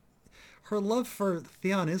 her love for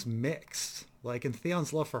Theon is mixed. Like, and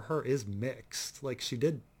Theon's love for her is mixed. Like, she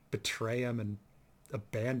did betray him and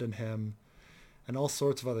abandon him and all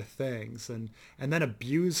sorts of other things. And then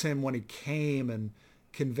abuse him when he came and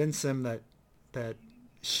convince him that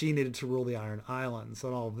she needed to rule the Iron Islands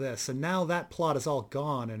and all of this. And now that plot is all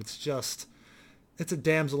gone, and it's a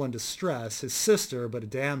damsel in distress, his sister, but a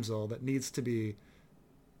damsel that needs to be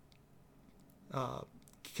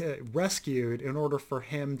rescued in order for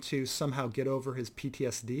him to somehow get over his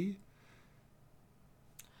PTSD.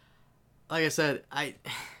 Like I said, I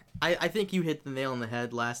think you hit the nail on the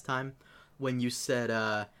head last time when you said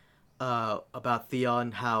about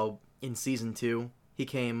Theon, how in season 2 he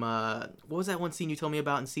came. What was that one scene you told me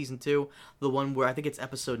about in season 2? The one where I think it's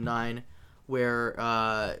episode 9,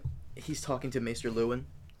 where he's talking to Maester Luwin,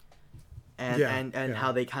 and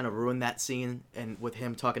how they kind of ruined that scene, and with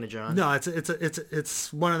him talking to Jon. No,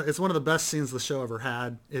 it's one of the best scenes the show ever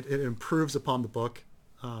had. It improves upon the book.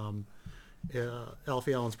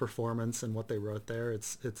 Alfie Allen's performance and what they wrote there.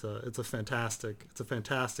 It's a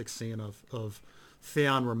fantastic scene of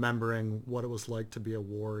Theon remembering what it was like to be a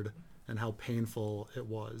ward and how painful it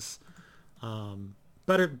was.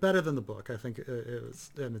 Better than the book, I think it was,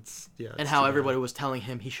 and it's and how everybody was telling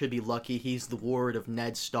him he should be lucky he's the ward of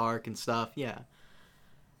Ned Stark and stuff. Yeah.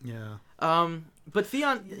 But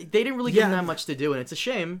Theon, they didn't really give him that much to do, and it's a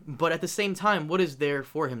shame. But at the same time, what is there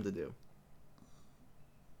for him to do?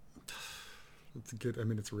 It's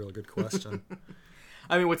a really good question.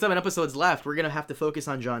 I mean, with 7 episodes left, we're gonna have to focus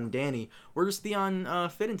on Jon and Dany. Where does Theon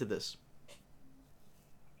fit into this?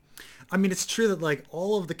 I mean, it's true that like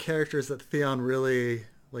all of the characters that Theon really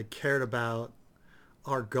like cared about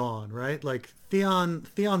are gone, right? Like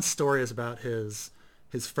Theon's story is about his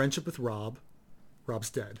friendship with Robb. Robb's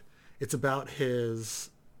dead. It's about his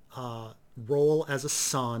role as a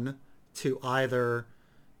son to either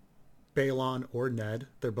Balon or Ned.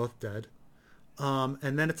 They're both dead.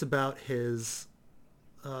 And then it's about his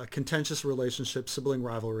contentious relationship, sibling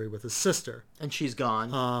rivalry with his sister. And she's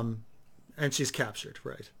gone. And she's captured,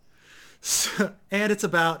 right? So, and it's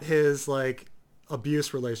about his like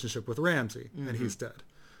abuse relationship with Ramsay, and he's dead.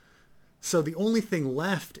 So the only thing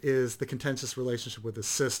left is the contentious relationship with his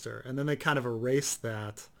sister, and then they kind of erase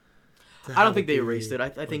that. I don't think they erased it. I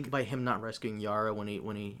think by him not rescuing Yara when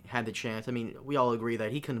he had the chance. I mean, we all agree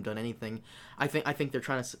that he couldn't have done anything. I think they're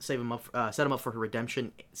trying to set him up for her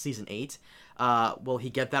redemption, season 8. Will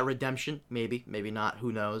he get that redemption? Maybe not.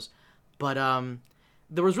 Who knows? But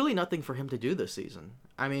there was really nothing for him to do this season.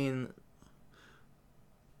 I mean,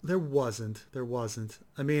 There wasn't. There wasn't.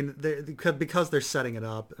 I mean, because they're setting it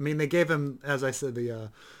up. I mean, they gave him, as I said,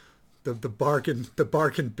 the bargain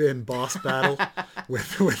bin boss battle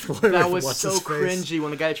with That was what's so his face. cringy when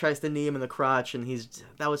the guy tries to knee him in the crotch, and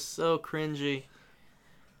that was so cringy.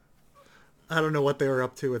 I don't know what they were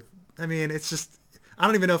up to with. I mean, it's just. I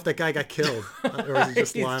don't even know if that guy got killed, or is he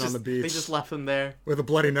just lying on the beach? They just left him there with a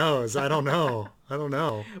bloody nose. I don't know.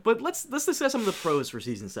 But let's discuss some of the pros for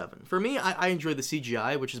season 7. For me, I enjoyed the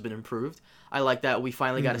CGI, which has been improved. I like that we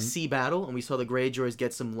finally got a sea battle, and we saw the Greyjoys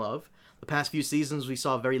get some love. The past few seasons, we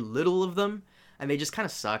saw very little of them, and they just kind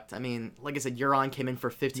of sucked. I mean, like I said, Euron came in for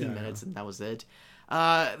 15 minutes, and that was it.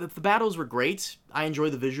 The battles were great. I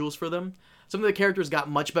enjoyed the visuals for them. Some of the characters got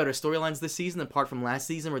much better storylines this season, apart from last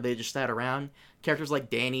season where they just sat around. Characters like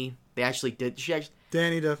Dany, they actually did.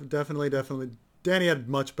 Dany definitely. Dany had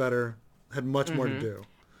much more to do.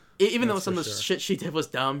 Even though some of the shit she did was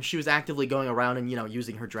dumb, she was actively going around and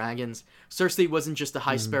using her dragons. Cersei wasn't just a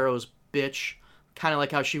High Sparrow's bitch, kind of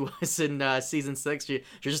like how she was in season 6. She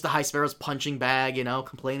was just a High Sparrow's punching bag,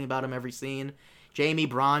 complaining about him every scene. Jaime,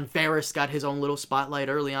 Bronn, Varys got his own little spotlight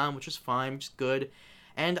early on, which is fine, which is good.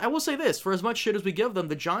 And I will say this, for as much shit as we give them,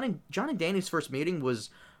 the Jon and Dany's first meeting was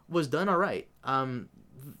done all right.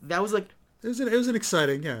 That was like... It was an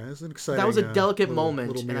exciting. That was a delicate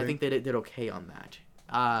moment, and I think they did okay on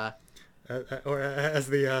that. Or as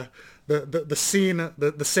the scene,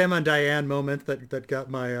 the Sam and Diane moment that got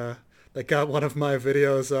my that got one of my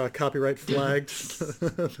videos copyright flagged.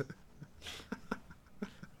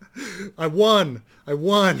 I won.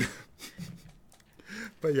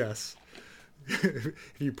 But yes.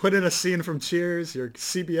 If you put in a scene from Cheers, your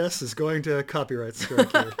CBS is going to copyright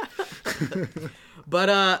strike you.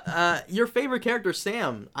 But your favorite character,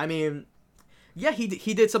 Sam. I mean, yeah, he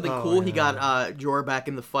did something cool. Yeah. He got Jorah back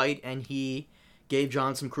in the fight, and he gave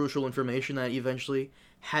Jon some crucial information that eventually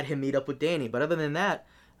had him meet up with Dany. But other than that,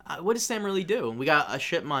 what does Sam really do? We got a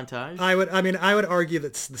ship montage. I would argue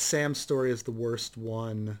that the Sam story is the worst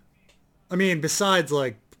one. I mean, besides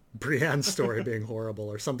like Brienne's story being horrible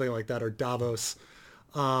or something like that, or Davos,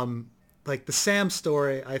 like the Sam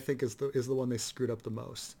story, I think is the one they screwed up the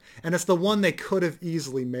most, and it's the one they could have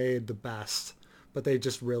easily made the best, but they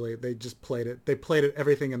just played it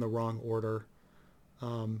everything in the wrong order.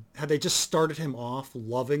 Had they just started him off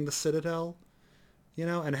loving the Citadel,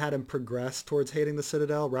 and had him progress towards hating the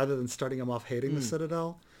Citadel rather than starting him off hating the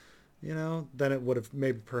Citadel, then it would have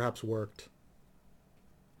maybe perhaps worked.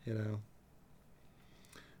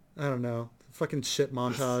 I don't know. Fucking shit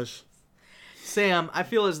montage. Sam, I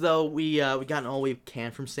feel as though we gotten all we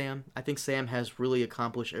can from Sam. I think Sam has really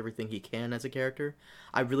accomplished everything he can as a character.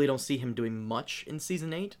 I really don't see him doing much in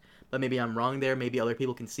Season 8, but maybe I'm wrong there. Maybe other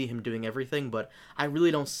people can see him doing everything, but I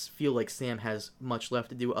really don't feel like Sam has much left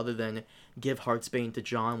to do other than give Heartsbane to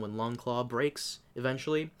Jon when Longclaw breaks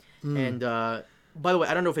eventually. And, by the way,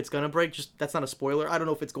 I don't know if it's going to break. Just that's not a spoiler. I don't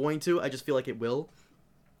know if it's going to. I just feel like it will.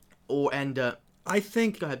 I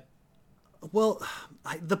think... Go ahead. Well,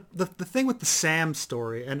 the thing with the Sam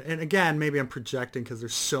story, and again, maybe I'm projecting because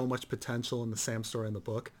there's so much potential in the Sam story in the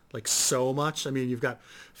book. Like, so much. I mean, you've got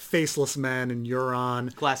Faceless Men and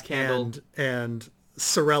Euron. Glass Candle. And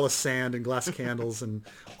Sorella Sand and Glass Candles and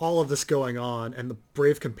all of this going on, and the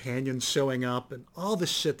Brave Companions showing up, and all this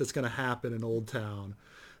shit that's going to happen in Old Town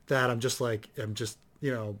that I'm just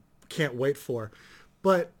can't wait for.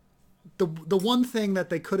 But... The one thing that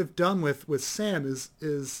they could have done with Sam is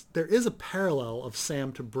there is a parallel of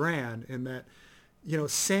Sam to Bran in that,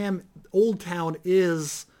 Sam, Old Town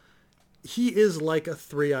is like a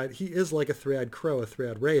three-eyed crow, a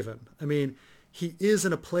three-eyed raven. I mean, he is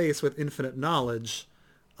in a place with infinite knowledge,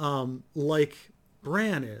 like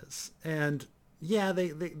Bran is. And yeah,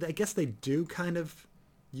 they I guess they do kind of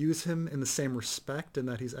use him in the same respect in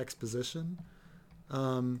that he's exposition.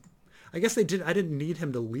 I guess they did. I didn't need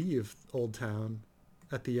him to leave Old Town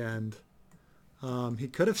at the end. He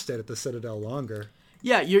could have stayed at the Citadel longer.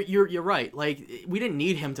 Yeah, you're right. Like, we didn't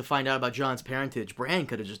need him to find out about Jon's parentage. Bran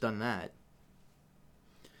could have just done that.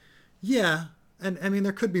 Yeah, and I mean,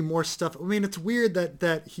 there could be more stuff. I mean, it's weird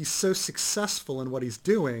that he's so successful in what he's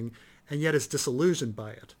doing, and yet is disillusioned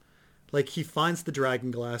by it. Like, he finds the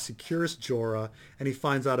dragon glass, he cures Jorah, and he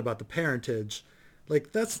finds out about the parentage.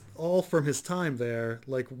 Like, that's all from his time there.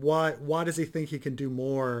 Like, why does he think he can do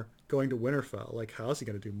more going to Winterfell? Like, how's he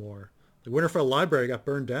going to do more? The Winterfell library got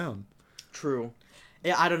burned down. True.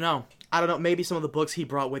 Yeah, I don't know. Maybe some of the books he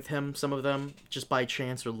brought with him, some of them, just by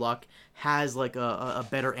chance or luck, has, like, a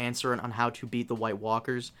better answer on how to beat the White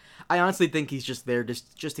Walkers. I honestly think he's just there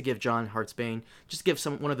just to give Jon Heartsbane, just give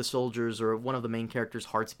one of the soldiers or one of the main characters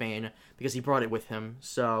Heartsbane, because he brought it with him.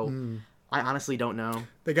 So... I honestly don't know.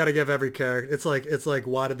 They got to give every character. It's like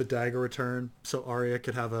why did the dagger return? So Arya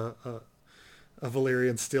could have a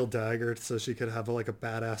Valyrian steel dagger, so she could have like a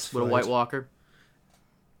badass fight. Little White Walker.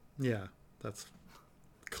 Yeah, that's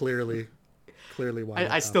clearly why.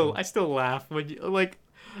 I still laugh when you, like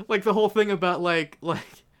the whole thing about like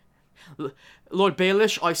Lord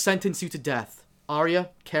Baelish, I sentence you to death.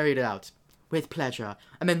 Arya, carry it out. With pleasure.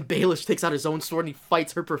 And then Baelish takes out his own sword and he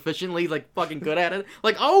fights her proficiently, like fucking good at it.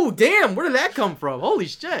 Like, oh damn, where did that come from? Holy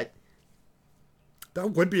shit. That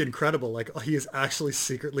would be incredible. Like, he is actually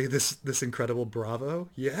secretly this incredible bravo.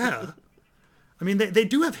 Yeah. I mean, they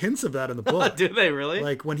do have hints of that in the book. Do they really?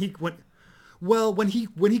 Like when he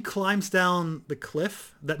climbs down the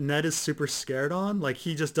cliff that Ned is super scared on, like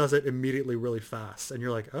he just does it immediately really fast, and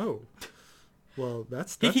you're like, oh, well,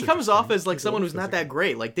 that's he comes off as like someone who's not that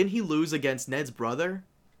great. Like, didn't he lose against Ned's brother?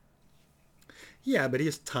 Yeah, but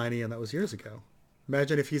he's tiny, and that was years ago.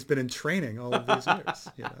 Imagine if he's been in training all of these years.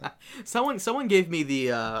 You know? Someone gave me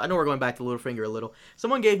the. I know we're going back to Littlefinger a little.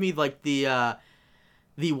 Someone gave me like the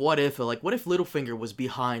what if, like, what if Littlefinger was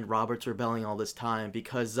behind Robert's rebelling all this time?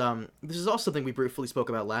 Because this is also something we briefly spoke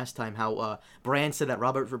about last time, how Bran said that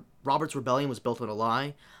Robert's rebellion was built on a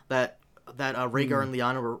lie, that Rhaegar and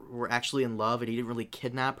Lyanna were actually in love and he didn't really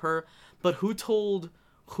kidnap her. But who told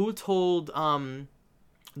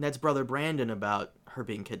Ned's brother Brandon about her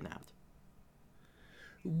being kidnapped?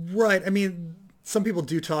 Right. I mean, some people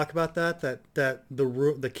do talk about that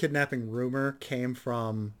the kidnapping rumor came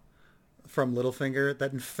from Littlefinger,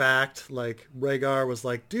 that in fact, like, Rhaegar was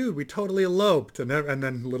like, dude, we totally eloped, and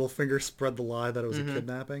then Littlefinger spread the lie that it was a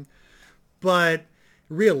kidnapping. But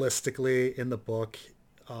realistically, in the book,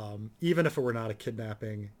 even if it were not a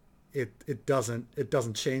kidnapping, it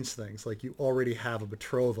doesn't change things. Like, you already have a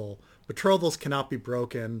betrothal. Betrothals cannot be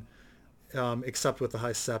broken except with the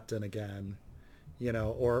High Septon again, you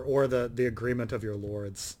know, or the agreement of your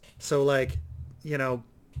lords. So, like, you know,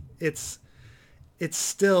 it's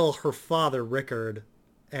still her father, Rickard,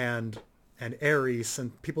 and Aerys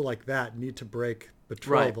and people like that need to break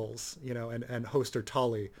betrothals, right. You know, and Hoster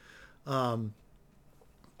Tully, and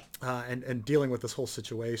dealing with this whole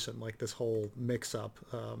situation, like this whole mix-up.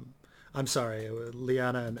 I'm sorry,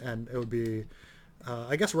 Lyanna and it would be,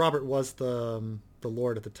 I guess Robert was the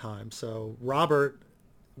Lord at the time, so Robert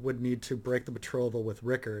would need to break the betrothal with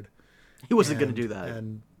Rickard. He wasn't going to do that.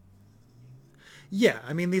 And yeah,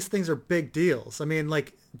 I mean, these things are big deals. I mean,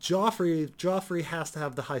 like, Joffrey has to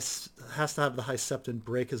have the High Septon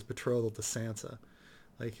break his betrothal to Sansa.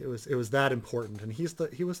 Like, it was that important, and he was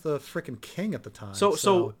the freaking king at the time.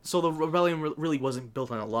 So the rebellion really wasn't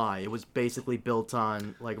built on a lie. It was basically built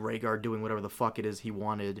on, like, Rhaegar doing whatever the fuck it is he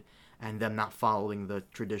wanted, and them not following the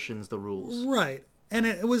traditions, the rules. Right, and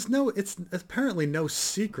it's apparently no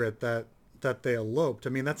secret that they eloped. I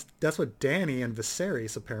mean, that's what Dany and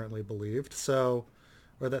Viserys apparently believed. So,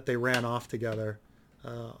 or that they ran off together.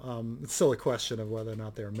 It's still a question of whether or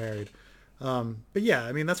not they were married. But yeah,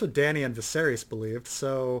 I mean, that's what Dany and Viserys believed.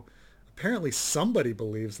 So apparently somebody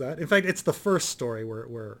believes that. In fact, it's the first story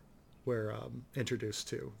we're introduced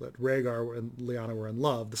to, that Rhaegar and Lyanna were in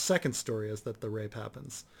love. The second story is that the rape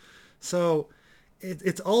happens. So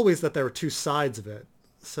it's always that there were two sides of it.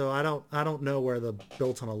 So I don't know where the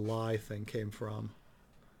built on a lie thing came from.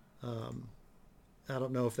 I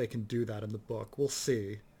don't know if they can do that in the book. We'll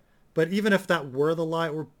see. But even if that were the lie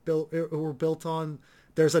were built on,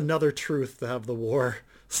 there's another truth to have the war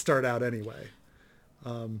start out anyway.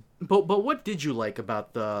 But what did you like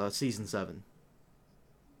about the season 7?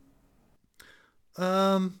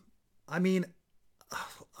 I mean,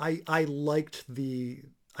 I liked the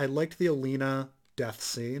Olenna death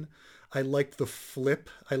scene. I liked the flip.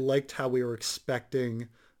 I liked how we were expecting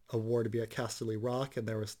a war to be at Casterly Rock, and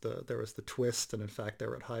there was the twist, and in fact they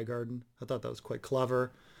were at Highgarden. I thought that was quite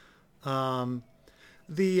clever. An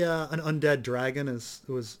undead dragon is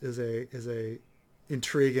a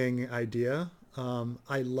intriguing idea.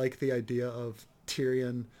 I like the idea of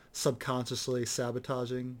Tyrion subconsciously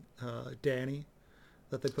sabotaging Dany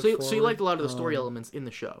that they put forward. So you liked a lot of the story elements in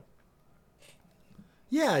the show.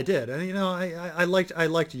 Yeah, I did, and you know, I liked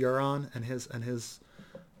Euron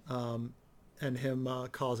and him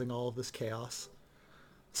causing all of this chaos.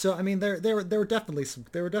 So I mean, there were definitely some.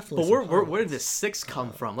 But where did the 6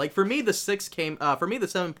 come from? Like, for me, the 6 came. For me, the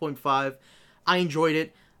 7.5, I enjoyed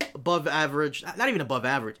it. Above average, not even above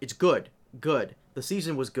average. It's good. The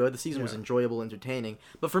season was good. The season was enjoyable, entertaining.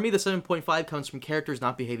 But for me, the 7.5 comes from characters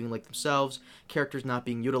not behaving like themselves, characters not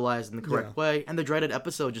being utilized in the correct way, and the dreaded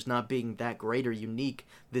episode just not being that great or unique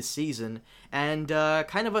this season. And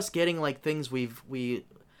kind of us getting like things we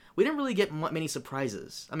we didn't really get many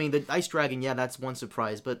surprises. I mean, the Ice Dragon, yeah, that's one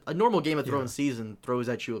surprise, but a normal Game of Thrones season throws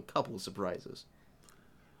at you a couple of surprises.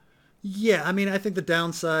 Yeah, I mean, I think the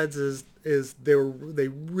downsides is they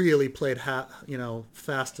really played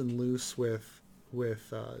fast and loose with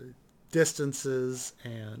distances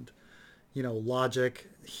and logic,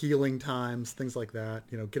 healing times, things like that.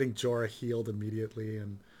 Getting Jorah healed immediately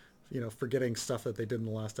and forgetting stuff that they did in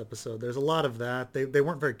the last episode. There's a lot of that. They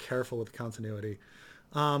weren't very careful with continuity.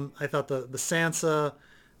 I thought the Sansa,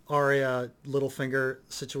 Arya, Littlefinger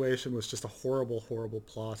situation was just a horrible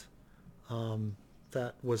plot.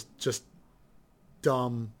 That was just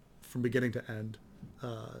dumb from beginning to end.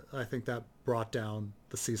 I think that brought down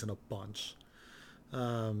the season a bunch.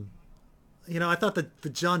 I thought the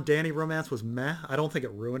Jon Dany romance was meh. I don't think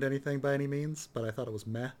it ruined anything by any means, but I thought it was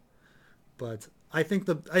meh. But I think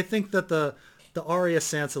that the Arya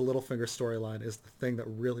Sansa Littlefinger storyline is the thing that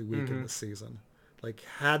really weakened the season. Like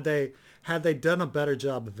had they done a better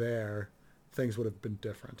job there, things would have been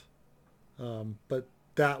different. But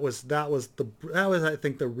that was I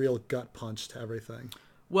think the real gut punch to everything.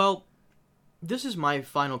 Well, this is my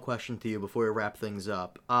final question to you before we wrap things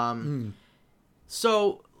up.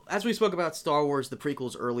 So as we spoke about Star Wars, the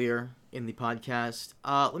prequels earlier in the podcast,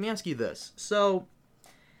 let me ask you this. So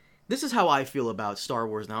this is how I feel about Star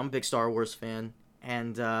Wars now. I'm a big Star Wars fan,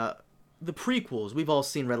 and the prequels, we've all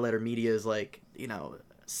seen Red Letter Media's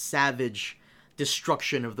savage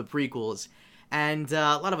destruction of the prequels, and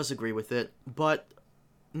a lot of us agree with it, but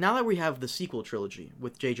now that we have the sequel trilogy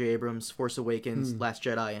with J.J. Abrams, Force Awakens, Last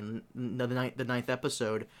Jedi, and the ninth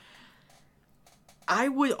episode, I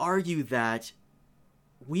would argue that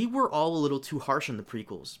we were all a little too harsh on the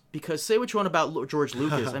prequels. Because say what you want about George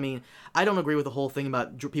Lucas. I mean, I don't agree with the whole thing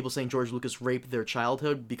about people saying George Lucas raped their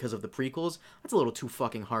childhood because of the prequels. That's a little too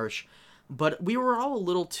fucking harsh. But we were all a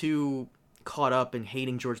little too caught up in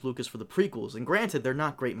hating George Lucas for the prequels. And granted, they're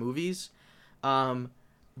not great movies.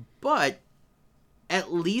 But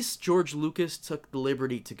at least George Lucas took the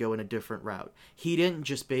liberty to go in a different route. He didn't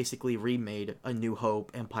just basically remade A New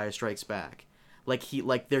Hope, Empire Strikes Back,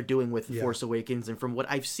 like they're doing with Force Awakens, and from what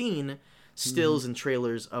I've seen, stills and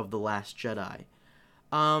trailers of The Last Jedi.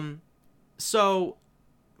 10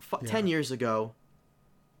 years ago,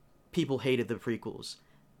 people hated the prequels.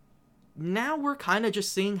 Now we're kind of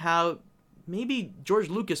just seeing how maybe George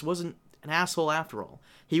Lucas wasn't an asshole after all.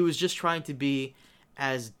 He was just trying to be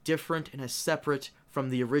as different and as separate from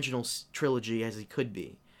the original trilogy as he could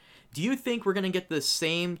be. Do you think we're going to get the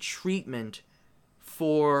same treatment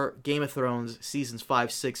for Game of Thrones seasons 5,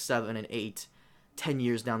 6, 7, and 8 10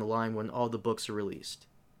 years down the line when all the books are released?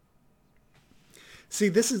 See,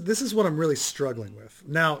 this is what I'm really struggling with.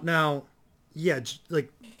 Now, yeah,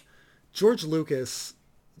 like George Lucas,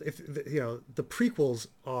 the prequels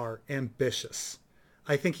are ambitious.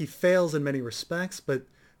 I think he fails in many respects, but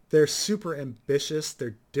they're super ambitious.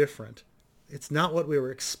 They're different. It's not what we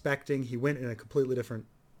were expecting. He went in a completely different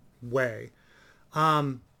way.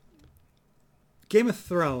 Game of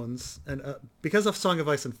Thrones, and because of Song of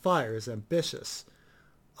Ice and Fire, is ambitious.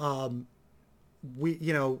 And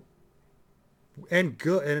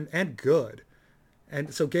good.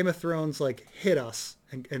 And so Game of Thrones hit us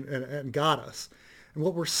and got us. And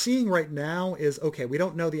what we're seeing right now is, okay, we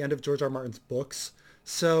don't know the end of George R. R. Martin's books,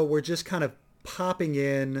 so we're just kind of popping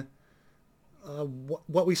in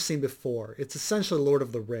what we've seen before. It's essentially Lord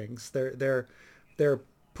of the Rings. They're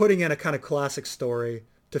putting in a kind of classic story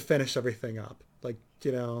to finish everything up.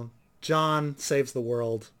 Jon saves the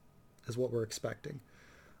world is what we're expecting.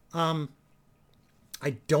 I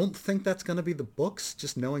don't think that's going to be the books,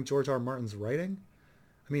 just knowing George R. R. Martin's writing.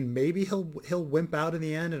 I mean, maybe he'll wimp out in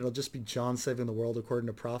the end and it'll just be Jon saving the world according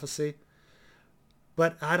to prophecy.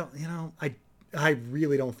 But I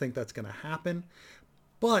really don't think that's going to happen.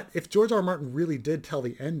 But if George R. R. Martin really did tell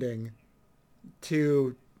the ending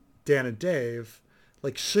to Dan and Dave,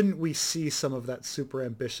 shouldn't we see some of that super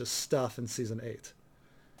ambitious stuff in season 8?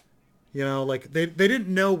 They didn't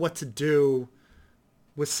know what to do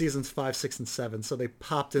with seasons 5, 6, and 7, so they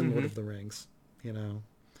popped in Lord of the Rings,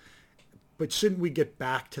 But shouldn't we get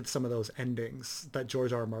back to some of those endings, that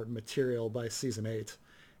George R. R. Martin material by season 8?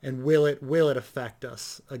 And will it affect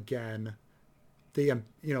us again? Being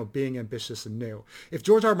ambitious and new. If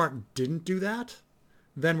George R. R. Martin didn't do that,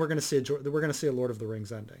 then we're going to see a Lord of the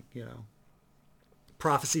Rings ending.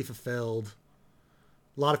 Prophecy fulfilled.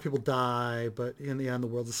 A lot of people die, but in the end, the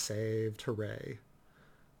world is saved. Hooray!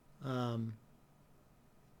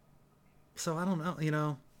 So I don't know.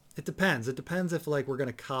 It depends. It depends if like we're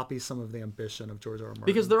gonna copy some of the ambition of George R. R. Martin.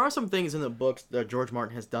 Because there are some things in the books that George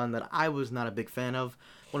Martin has done that I was not a big fan of.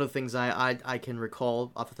 One of the things I can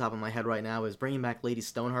recall off the top of my head right now is bringing back Lady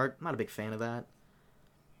Stoneheart. I'm not a big fan of that.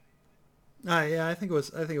 Yeah, I think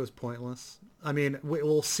it was pointless. I mean,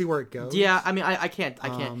 we'll see where it goes. Yeah, I mean, I can't.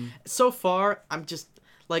 So far, I'm just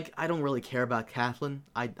like, I don't really care about Kathleen.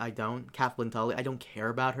 I don't. Kathleen Tully. I don't care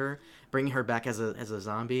about her. Bringing her back as a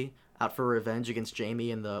zombie out for revenge against Jamie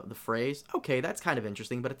and the Freys. Okay, that's kind of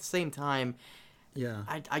interesting, but at the same time, yeah,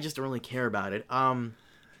 I just don't really care about it.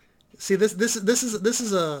 See, this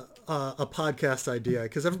is a podcast idea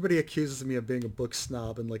because everybody accuses me of being a book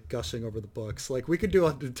snob and like gushing over the books. Like we could do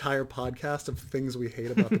an entire podcast of things we hate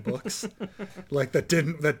about the books, like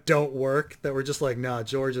that don't work. That we're just like, nah,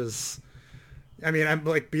 George is. I mean, I'm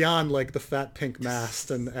like beyond like the fat pink mast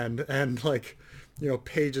and like, you know,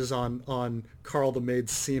 pages on Carl the Maid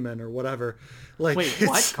Seaman or whatever. Like, wait,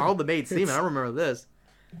 what? Carl the Maid Seaman? I don't remember this.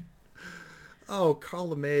 Oh, Carl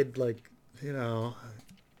the Maid, like, you know,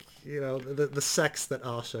 the sex that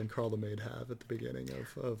Asha and Carl the Maid have at the beginning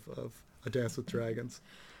of A Dance with Dragons.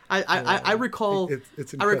 I recall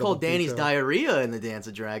it's I recall incredible Dany's detail. diarrhea in The Dance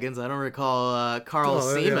of Dragons. I don't recall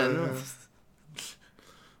Carl's semen. Yeah.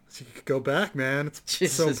 You could go back, man. It's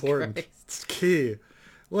Jesus so important. Christ. It's key.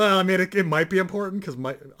 Well, I mean, it might be important because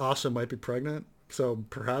Asha might be pregnant, so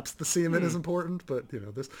perhaps the semen is important. But you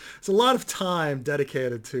know, there's a lot of time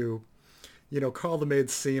dedicated to, you know, Carl the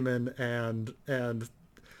Maid's semen and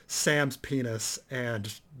Sam's penis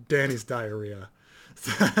and Dany's diarrhea.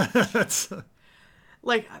 That's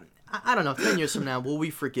Like, I don't know. 10 years from now, will we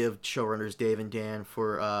forgive showrunners Dave and Dan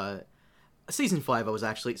for season 5?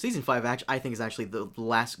 Season 5 I think is actually the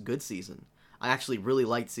last good season. I actually really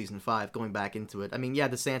liked season 5 going back into it. I mean, yeah,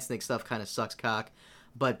 the Sand Snake stuff kind of sucks cock,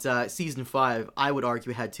 but season 5 I would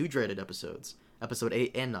argue had 2 dreaded episodes, episode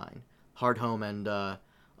 8 and 9, Hard Home and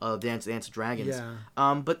Dance of Dragons.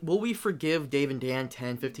 Yeah. But will we forgive Dave and Dan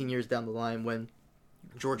 10, 15 years down the line when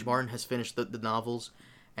George Martin has finished the novels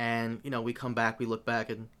and, you know, we come back, we look back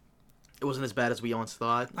and it wasn't as bad as we once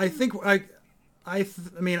thought? I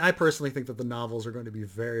mean, I personally think that the novels are going to be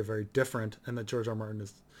very, very different, and that George R. R. Martin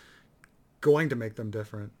is going to make them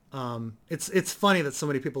different. It's funny that so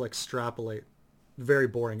many people extrapolate very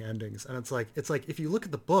boring endings, and it's like if you look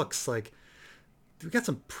at the books, like we got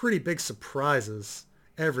some pretty big surprises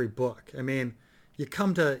every book. I mean, you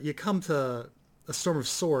come to A Storm of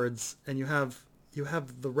Swords, and you have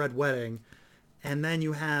the Red Wedding. And then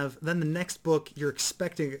the next book, you're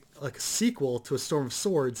expecting like a sequel to A Storm of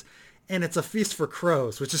Swords, and it's A Feast for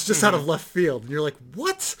Crows, which is just out of left field. And you're like,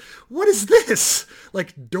 what? What is this?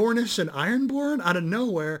 Like Dornish and Ironborn out of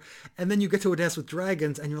nowhere. And then you get to A Dance with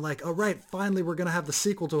Dragons, and you're like, all right, finally we're going to have the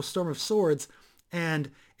sequel to A Storm of Swords. And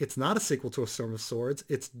it's not a sequel to A Storm of Swords.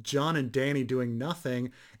 It's Jon and Dany doing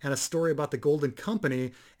nothing, and a story about the Golden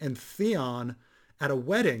Company and Theon at a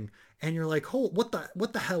wedding. And you're like, oh, what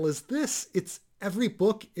the hell is this? Every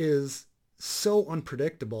book is so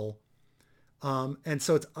unpredictable. And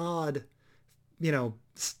so it's odd, you know,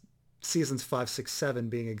 seasons 5, 6, 7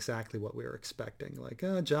 being exactly what we were expecting. Like,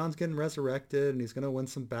 Jon's getting resurrected and he's going to win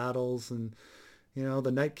some battles. And, you know,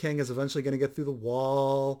 the Night King is eventually going to get through the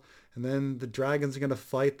wall. And then the dragons are going to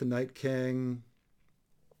fight the Night King.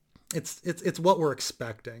 It's what we're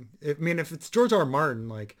expecting. I mean, if it's George R. R. Martin,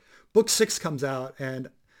 like book 6 comes out and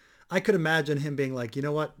I could imagine him being like, you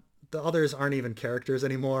know what? The others aren't even characters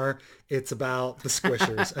anymore. It's about the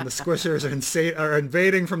Squishers, and the Squishers are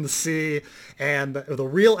invading from the sea, and the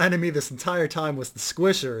real enemy this entire time was the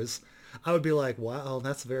Squishers. I would be like, wow,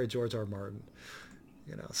 that's very George R. R. Martin,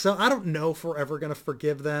 you know. So I don't know if we're ever gonna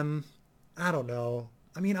forgive them. I don't know.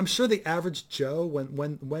 I mean, I'm sure the average Joe,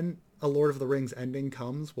 when a Lord of the Rings ending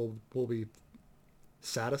comes, will be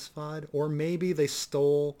satisfied, or maybe they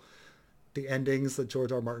stole the endings that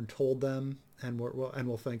George R. R. Martin told them. And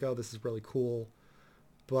we'll think, oh, this is really cool,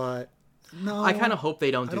 but no. I kind of hope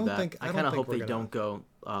they don't do that. I kind of hope they don't go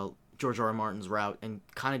George R. R. Martin's route and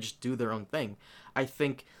kind of just do their own thing. I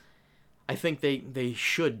think they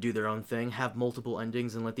should do their own thing, have multiple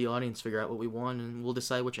endings, and let the audience figure out what we want, and we'll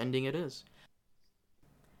decide which ending it is.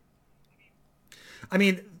 I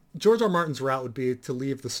mean, George R. R. Martin's route would be to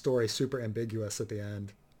leave the story super ambiguous at the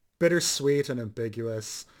end, bittersweet and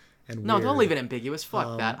ambiguous. No, weird. Don't leave it ambiguous.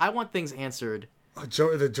 Fuck that. I want things answered.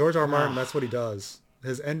 The George R. R. Martin, that's what he does.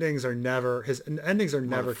 His endings are never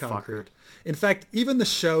concrete. In fact, even the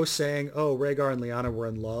show saying, "Oh, Rhaegar and Lyanna were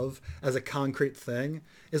in love" as a concrete thing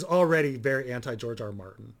is already very anti-George R. R.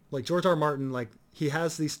 Martin. Like George R. R. Martin, like he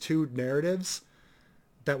has these two narratives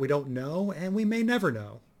that we don't know, and we may never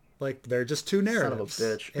know. Like they're just two narratives. Son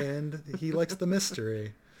of a bitch. And he likes the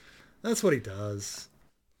mystery. That's what he does.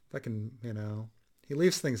 Fucking, he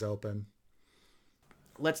leaves things open.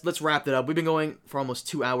 Let's wrap it up. We've been going for almost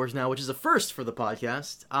 2 hours now, which is a first for the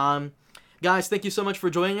podcast. Guys, thank you so much for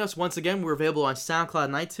joining us. Once again, we're available on SoundCloud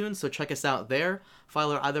and iTunes, so check us out there.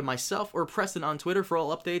 Follow either myself or Preston on Twitter for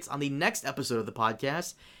all updates on the next episode of the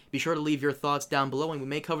podcast. Be sure to leave your thoughts down below, and we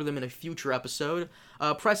may cover them in a future episode.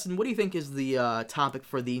 Preston, what do you think is the topic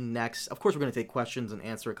for the next? Of course, we're going to take questions and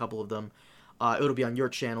answer a couple of them. It'll be on your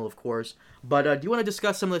channel, of course. But do you want to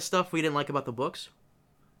discuss some of the stuff we didn't like about the books?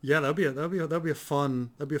 Yeah, that'd be a fun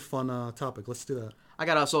topic. Let's do that. I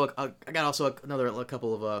got also a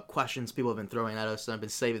couple of questions people have been throwing at us, and I've been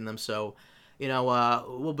saving them. So,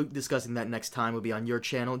 we'll be discussing that next time. We'll be on your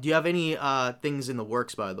channel. Do you have any things in the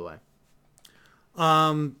works, by the way?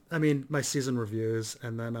 I mean, my season reviews,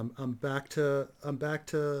 and then I'm back to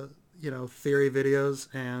theory videos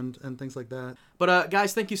and things like that. But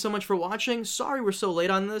guys, thank you so much for watching. Sorry we're so late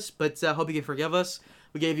on this, but hope you can forgive us.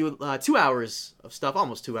 We gave you 2 hours of stuff,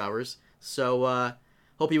 almost 2 hours. So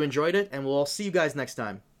hope you enjoyed it, and we'll see you guys next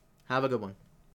time. Have a good one.